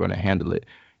y'all are going to handle it,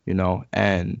 you know.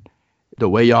 And the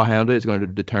way y'all handle it is going to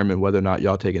determine whether or not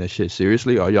y'all taking this shit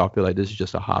seriously or y'all feel like this is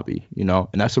just a hobby, you know.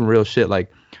 And that's some real shit.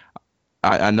 Like,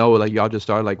 I know like y'all just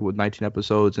started like with 19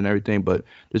 episodes and everything, but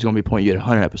there's going to be a point you get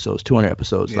 100 episodes, 200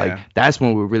 episodes. Yeah. Like, that's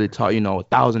when we're really taught, you know,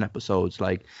 1,000 episodes.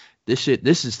 Like, this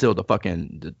is still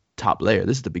the top layer.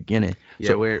 This is the beginning. Yeah,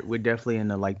 so we're definitely in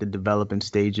the developing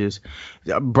stages.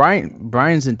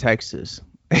 Brian's in Texas,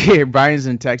 Yeah, Brian's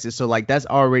in Texas, so like that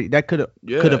could have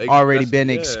already been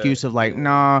an excuse of like,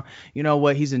 nah, you know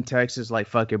what, he's in Texas, like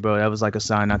fuck it, bro. That was like a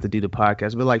sign not to do the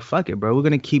podcast. But like, fuck it, bro. We're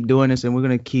gonna keep doing this, and we're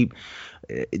gonna keep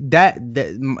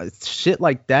shit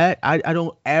like that. I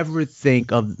don't ever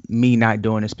think of me not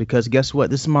doing this, because guess what?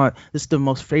 This is the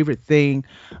most favorite thing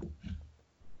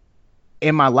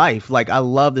in my life. Like, I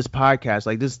love this podcast.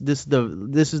 Like this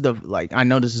is the like, I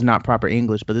know this is not proper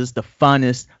English, but this is the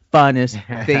funnest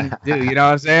thing to do. You know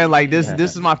what I'm saying? Like this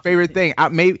is my favorite thing. I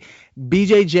maybe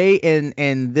BJJ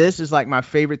and this is like my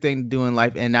favorite thing to do in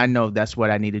life, and I know that's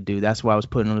what I need to do. That's what I was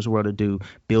put in this world to do: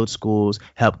 build schools,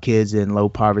 help kids in low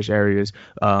poverty areas,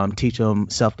 teach them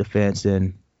self-defense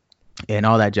and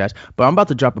all that jazz. But I'm about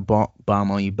to drop a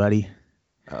bomb on you, buddy.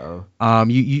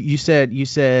 You said you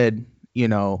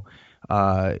know,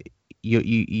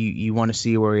 you want to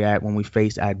see where we're at when we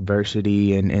face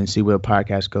adversity, and see where the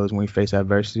podcast goes when we face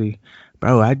adversity.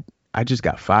 Bro, I just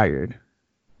got fired.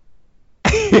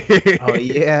 Oh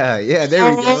yeah,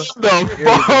 there we go. There we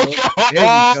go.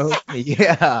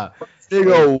 Yeah.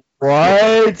 Nigga,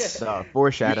 what?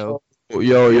 Foreshadow.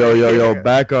 Yo,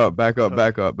 back up. We're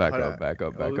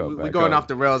going off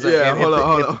the rails. Yeah, hold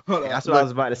on. That's what I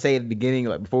was about to say at the beginning,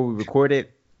 like before we recorded.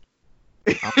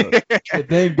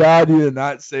 Thank God you did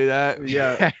not say that.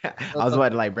 Yeah. I was about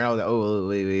to like, bro, I was like, oh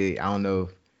wait, I don't know.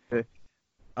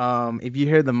 If you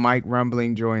hear the mic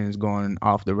rumbling, Jorian is going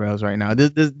off the rails right now.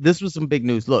 This was some big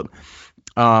news. Look,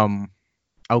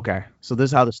 okay, so this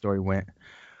is how the story went.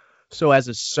 So as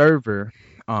a server,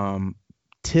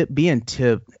 being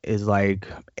tipped is like,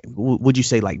 would you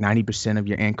say like 90% of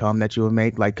your income that you would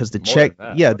make? Like, because the More check,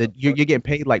 than that. yeah, you're getting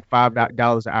paid like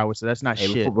 $5 an hour, so that's not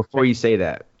shit. Before you say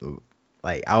that,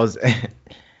 like I'll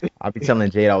be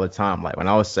telling Jade all the time, like when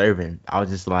I was serving, I was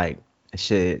just like,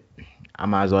 shit, I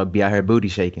might as well be out here booty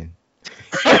shaking.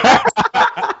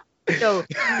 Yo,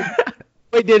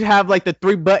 we did have like the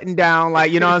 3-button down,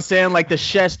 like, you know what I'm saying, like the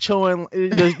chest showing,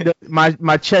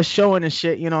 my chest showing and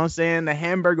shit, you know what I'm saying, the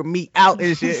hamburger meat out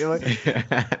and shit.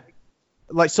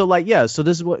 So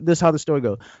this is how the story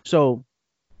goes. So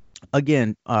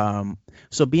again,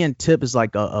 so being tip is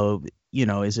like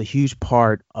is a huge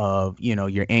part of,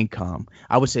 your income.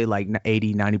 I would say like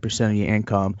 80-90% of your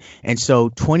income. And so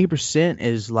 20%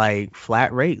 is like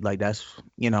flat rate. Like that's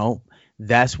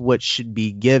what should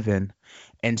be given.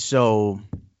 And so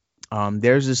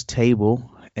there's this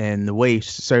table, and the way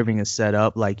serving is set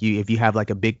up, like if you have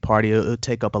like a big party, it'll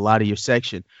take up a lot of your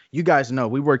section. You guys know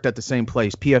we worked at the same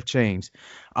place, PF Chains.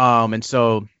 And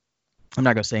so I'm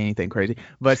not gonna say anything crazy,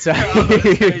 but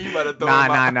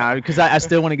nah, because I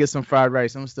still want to get some fried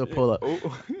rice. I'm still pull up.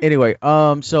 Anyway,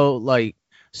 so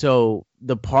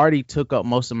the party took up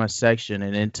most of my section,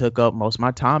 and it took up most of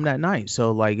my time that night.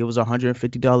 So like it was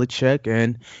 $150 check,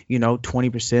 and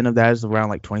 20% of that is around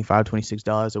like $25,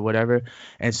 $26 or whatever.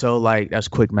 And so like that's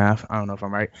quick math. I don't know if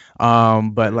I'm right.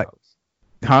 But like,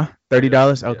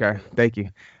 $30? Okay, thank you.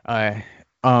 So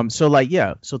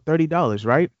 $30,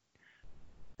 right?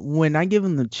 When I give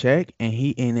him the check and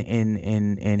he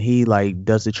like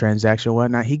does the transaction and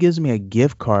whatnot, he gives me a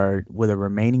gift card with a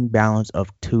remaining balance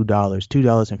of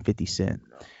 $2.50.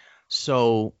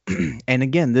 So, and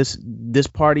again, this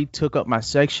party took up my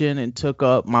section and took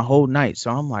up my whole night. So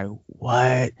I'm like,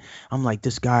 what? I'm like,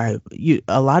 this guy.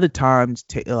 A lot of times,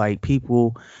 like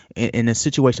people in a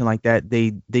situation like that,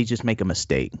 they just make a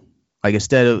mistake. Like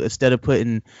instead of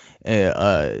putting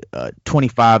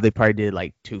 25, they probably did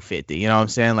like 250. You know what I'm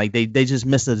saying? Like they just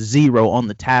missed a zero on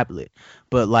the tablet.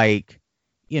 But like,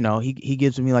 he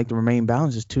gives me like the remaining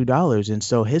balance is $2, and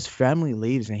so his family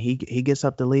leaves, and he gets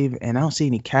up to leave, and I don't see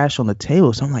any cash on the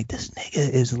table. So I'm like, this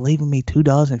nigga is leaving me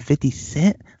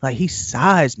 $2.50. Like he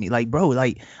sized me. Like, bro,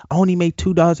 like I only made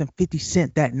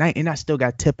 $2.50 that night, and I still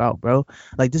got tip out, bro.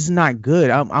 Like this is not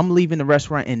good. I'm leaving the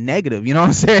restaurant in negative. You know what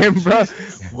I'm saying, bro?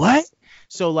 What?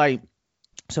 So I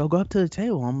go up to the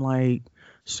table. I'm like,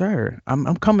 sir,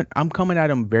 I'm coming at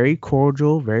him very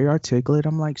cordial, very articulate.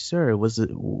 I'm like, sir, was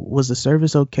the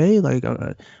service okay? Like,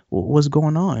 what's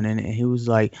going on? And he was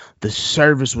like, the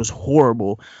service was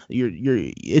horrible.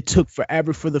 It took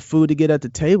forever for the food to get at the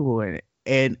table.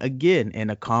 And again, in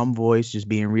a calm voice, just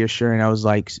being reassuring, I was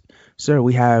like, sir,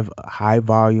 we have high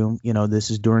volume.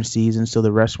 This is during season, so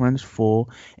the restaurant is full,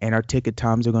 and our ticket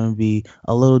times are going to be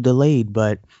a little delayed.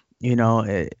 But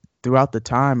throughout the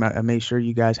time, I made sure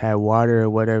you guys had water or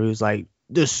whatever. It was like,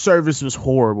 the service was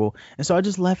horrible. And so I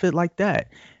just left it like that.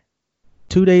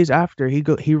 2 days after,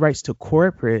 he writes to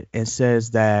corporate and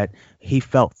says that he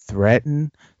felt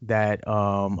threatened, that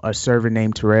a server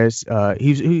named Therese,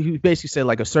 he basically said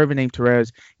like a server named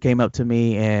Therese came up to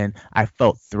me, and I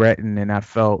felt threatened, and I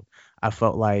felt I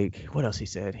felt like, what else he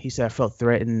said? He said I felt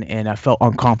threatened and I felt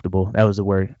uncomfortable. That was the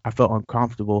word. I felt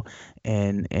uncomfortable,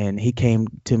 and he came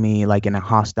to me like in a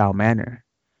hostile manner.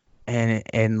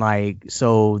 And like,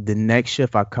 so the next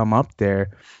shift I come up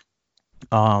there,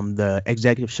 the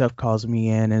executive chef calls me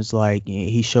in and is like,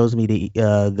 he shows me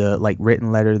the like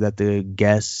written letter that the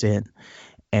guest sent,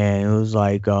 and it was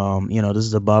like, this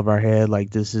is above our head, like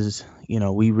this is,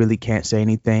 we really can't say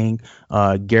anything.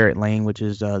 Garrett Lane, which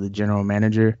is the general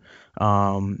manager,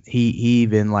 he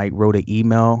even like wrote an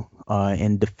email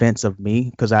in defense of me,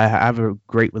 because I have a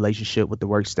great relationship with the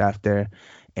work staff there,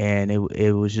 and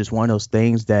it was just one of those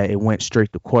things that it went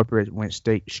straight to corporate, it went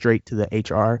straight to the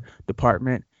HR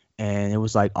department, and it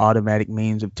was like automatic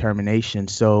means of termination.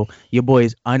 So your boy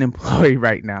is unemployed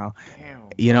right now. Damn.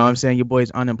 You know what I'm saying? Your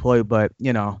boy's unemployed, but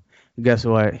guess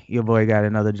what? Your boy got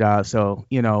another job. So,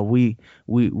 we're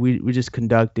just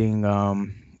conducting,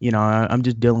 I'm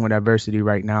just dealing with adversity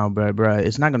right now, but bruh,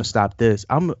 it's not gonna stop this.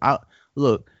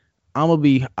 Look, I would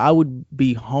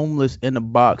be homeless in a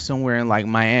box somewhere in like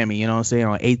Miami, you know what I'm saying,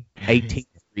 on 18th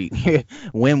Street,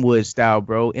 Wynwood style,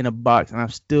 bro, in a box, and I'm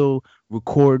still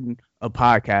recording a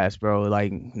podcast, bro,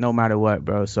 like no matter what,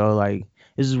 bro. So like,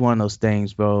 this is one of those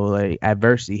things, bro. Like,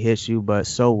 adversity hits you, but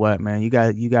so what, man? You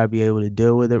gotta be able to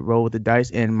deal with it, roll with the dice.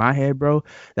 In my head, bro,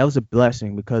 that was a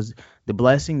blessing, because the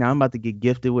blessing that I'm about to get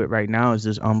gifted with right now is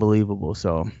just unbelievable.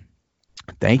 So,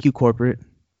 thank you, corporate.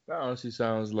 That honestly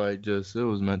sounds like just it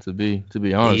was meant to be. To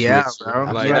be honest, Yeah, with you.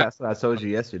 bro. Like That's what I told you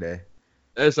yesterday.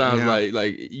 that sounds like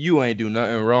you ain't do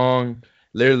nothing wrong.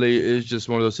 Literally, it's just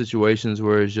one of those situations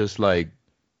where it's just like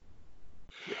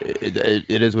it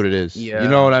is what it is. Yeah. You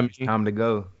know what I mean? Time to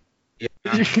go. Yeah.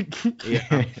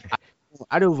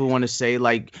 I don't even want to say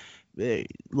like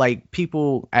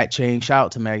people at Chain. Shout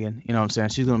out to Megan. You know what I'm saying?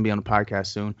 She's gonna be on the podcast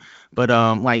soon. But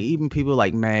like even people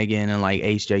like Megan and like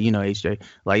HJ, HJ,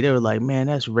 like they were like, man,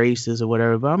 that's racist or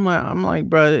whatever. But I'm like,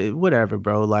 bro, whatever,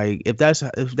 bro. Like if that's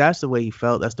the way he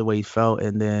felt, that's the way he felt.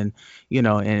 And then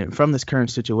and from this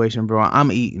current situation, bro,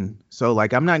 I'm eating. So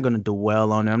like I'm not gonna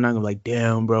dwell on it. I'm not gonna like,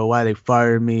 damn, bro, why they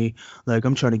fired me? Like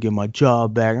I'm trying to get my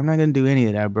job back. I'm not gonna do any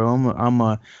of that, bro. I'm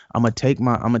gonna take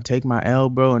my L,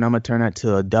 bro, and I'm gonna turn that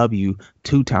to a W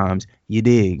 2 times. You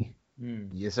dig?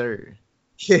 Yes, sir.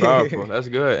 Powerful. That's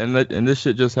good. And this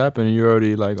shit just happened, and you're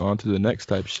already like on to the next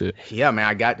type shit. Yeah, man.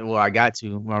 I got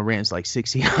to. My rent's like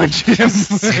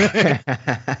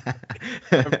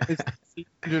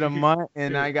 $1,600 a month,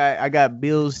 and I got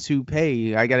bills to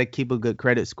pay. I gotta keep a good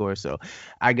credit score, so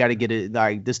I gotta get it.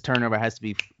 Like this turnover has to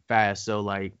be fast. So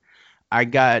like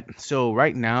right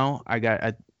now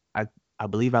I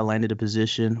believe I landed a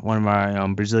position. One of my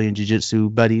Brazilian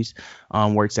jiu-jitsu buddies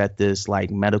works at this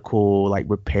like medical like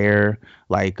repair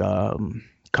like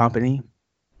company.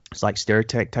 It's like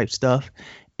Stereotech type stuff,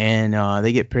 and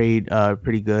they get paid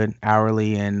pretty good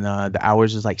hourly, and the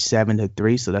hours is like 7 to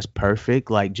 3, so that's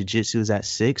perfect. Like jiu-jitsu is at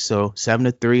 6, so 7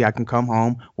 to 3 I can come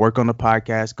home, work on the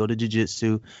podcast, go to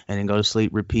jiu-jitsu, and then go to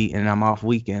sleep, repeat, and I'm off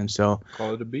weekend. So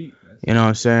Call it a beat. you know what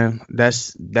I'm saying?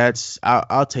 That's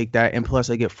I'll take that, and plus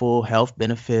I get full health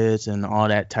benefits and all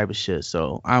that type of shit.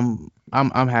 So I'm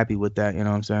happy with that. You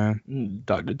know what I'm saying?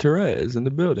 Dr. Therese in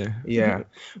the building. Yeah.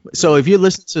 So if you're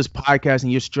listening to this podcast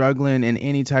and you're struggling in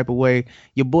any type of way,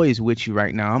 your boy is with you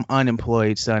right now. I'm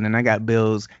unemployed, son, and I got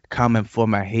bills coming for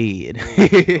my head.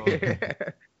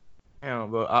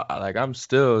 Damn, but I'm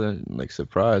still like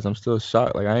surprised. I'm still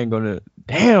shocked. Like I ain't gonna.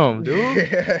 Damn,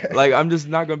 dude. Like I'm just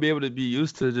not gonna be able to be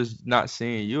used to just not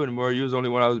seeing you anymore. You was the only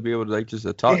one I was be able to like just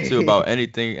to talk to about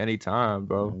anything, anytime,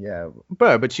 bro. Yeah.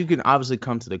 But you can obviously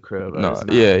come to the crib. No,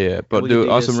 yeah. But dude,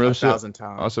 on some real shit. Times.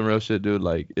 On some real shit, dude.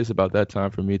 Like it's about that time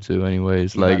for me too.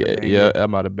 Anyways, You like about to bang yeah, it?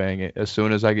 I'm about to bang it. As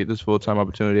soon as I get this full time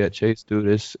opportunity at Chase, dude,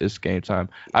 it's game time.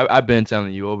 I've been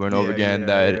telling you over and over again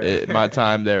that my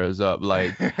time there is up.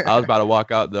 Like I was about to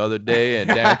walk out the other day, and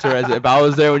damn, Therese, if I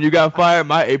was there when you got fired,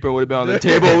 my apron would have been on the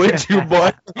table with you,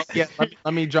 boy. Yeah,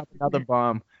 let me drop another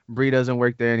bomb. Bree doesn't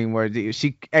work there anymore. This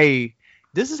is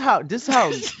how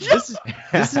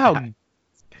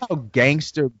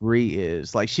gangster Bree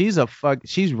is. Like she's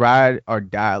ride or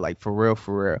die, like for real.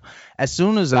 As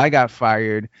soon as I got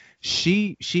fired,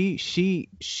 I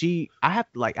had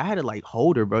to like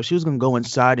hold her, bro. She was gonna go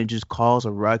inside and just cause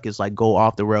a ruckus, like go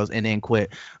off the rails and then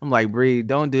quit. I'm like, Bree,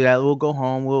 don't do that. We'll go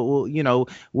home.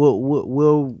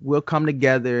 We'll come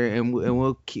together and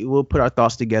we'll put our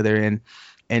thoughts together.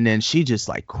 And then she just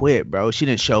like quit, bro. She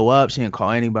didn't show up. She didn't call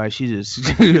anybody. She just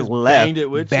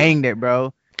left. Banged it,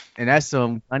 bro. And that's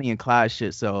some Bunny and Clyde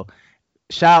shit. So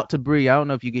shout out to Bree. I don't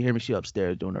know if you can hear me. She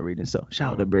upstairs doing her reading. So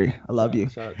shout out to Bree. I love you.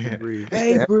 Shout out to Bree.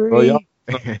 Hey, Bree. Bro, y'all,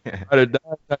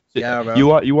 yeah, bro. You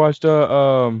watched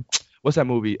what's that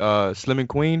movie? Slim and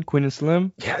Queen, Queen and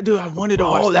Slim. Yeah, dude, I wanted to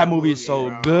watch Oh, that movie is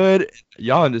so good.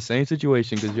 Y'all in the same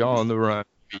situation because y'all on the run.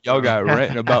 Y'all got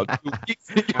rent in about 2 weeks.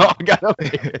 Y'all got up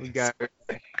there. We got,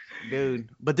 dude.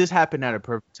 But this happened at a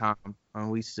perfect time.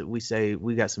 We say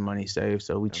we got some money saved,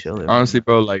 so we chilling. Honestly,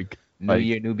 bro, like New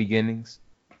year, new beginnings.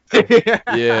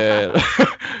 yeah.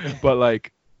 But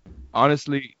like,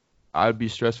 honestly, I'd be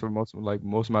stressed for most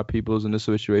of my people's in this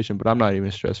situation, but I'm not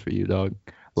even stressed for you, dog.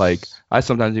 Like, I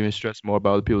sometimes even stress more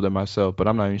about other people than myself, but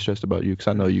I'm not even stressed about you because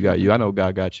I know you got you. I know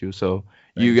God got you, so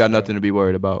you got nothing to be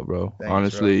worried about, bro. Thanks,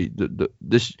 honestly,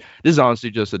 this is honestly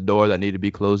just a door that needed to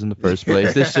be closed in the first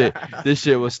place. This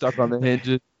shit was stuck on the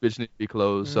hinges. Bitch need to be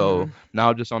closed. So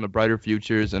now just on the brighter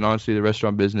futures, and honestly, the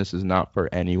restaurant business is not for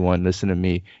anyone. Listen to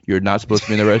me. You're not supposed to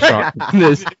be in the restaurant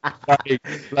business.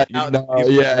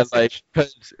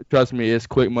 Trust me, it's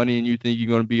quick money, and you think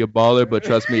you're gonna be a baller, but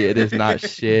trust me, it is not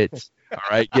shit. All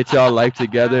right, get y'all life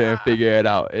together and figure it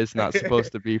out. It's not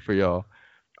supposed to be for y'all.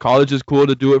 College is cool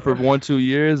to do it for 1-2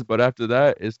 years, but after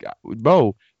that,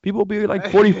 bro. People be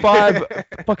like 45,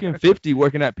 fucking 50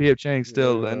 working at P.F. Chang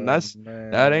still, and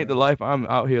that ain't the life I'm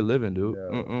out here living, dude.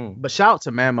 Yeah. But shout out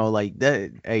to Mamo, like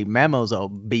that. Hey, Mamo's a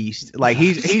beast. Like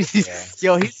he's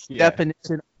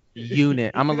definition of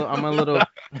unit. I'm a little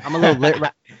lit.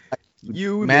 Right?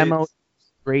 Mamo.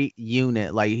 Great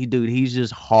unit, like he's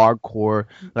just hardcore.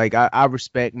 Like I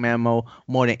respect Mamo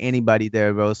more than anybody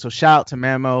there, bro. So shout out to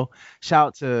Mamo.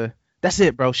 That's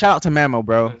it, bro. Shout out to Mamo,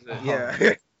 bro.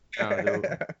 Yeah.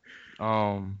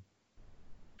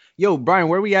 Yo, Brian,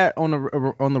 where we at on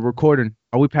the recording?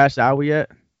 Are we past the hour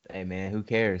yet? Hey man, who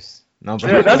cares? No,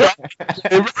 bro.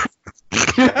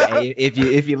 Hey,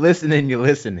 if you're listening, you're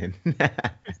listening.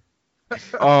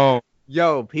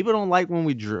 Yo, people don't like when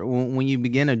when you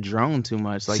begin to drone too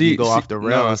much. Like you go off the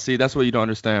rails. No, that's what you don't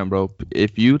understand, bro.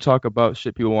 If you talk about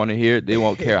shit people want to hear, they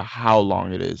won't care how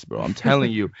long it is, bro. I'm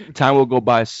telling you, time will go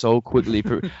by so quickly.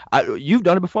 You've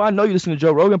done it before. I know you listen to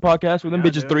Joe Rogan podcast where them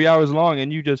bitches 3 hours long,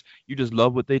 and you just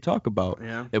love what they talk about.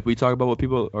 Yeah. If we talk about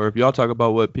if y'all talk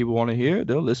about what people want to hear,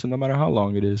 they'll listen no matter how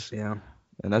long it is. Yeah.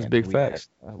 And that's big facts.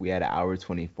 We had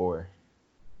 1:24.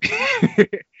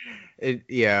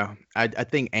 I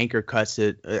think Anchor cuts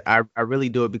it. I really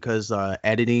do it because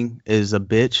editing is a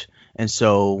bitch, and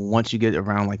so once you get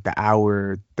around like the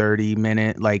hour 30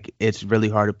 minute, like it's really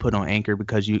hard to put on Anchor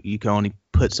because you can only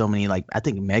put so many, like I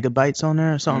think megabytes on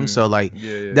there or something. So like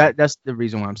that's the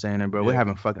reason why I'm saying it, bro. We're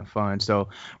having fucking fun. So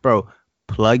bro,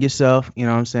 plug yourself. You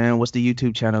know what I'm saying? What's the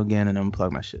YouTube channel again? And I'm gonna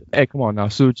plug my shit. Hey, come on now,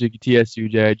 Suji,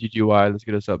 TSUJ, let's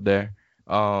get us up there.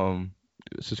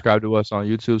 Subscribe to us on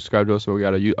YouTube. Subscribe to us. So we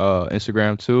got a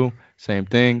Instagram too. Same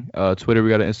thing. Twitter, we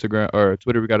got an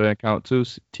account too.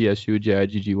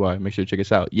 TSUJIGGY. Make sure to check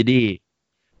us out. You did.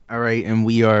 All right, and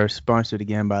we are sponsored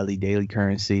again by the Daily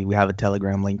Currency. We have a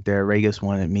Telegram link there. Regis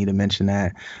wanted me to mention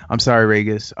that. I'm sorry,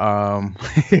 Regis. But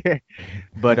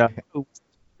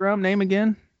Instagram name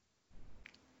again?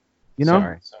 You know?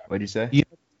 Sorry. What'd you say?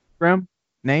 Instagram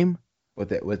name? What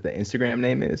the Instagram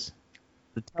name is?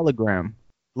 The Telegram.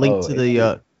 Link to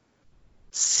the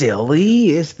silly.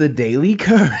 It's the Daily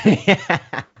Currency.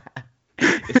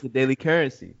 It's the Daily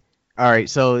Currency. All right,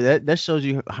 so that shows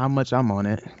you how much I'm on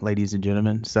it, ladies and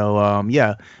gentlemen. So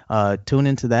tune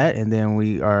into that, and then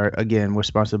we're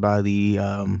sponsored by the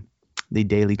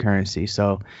Daily Currency.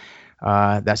 So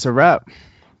that's a wrap.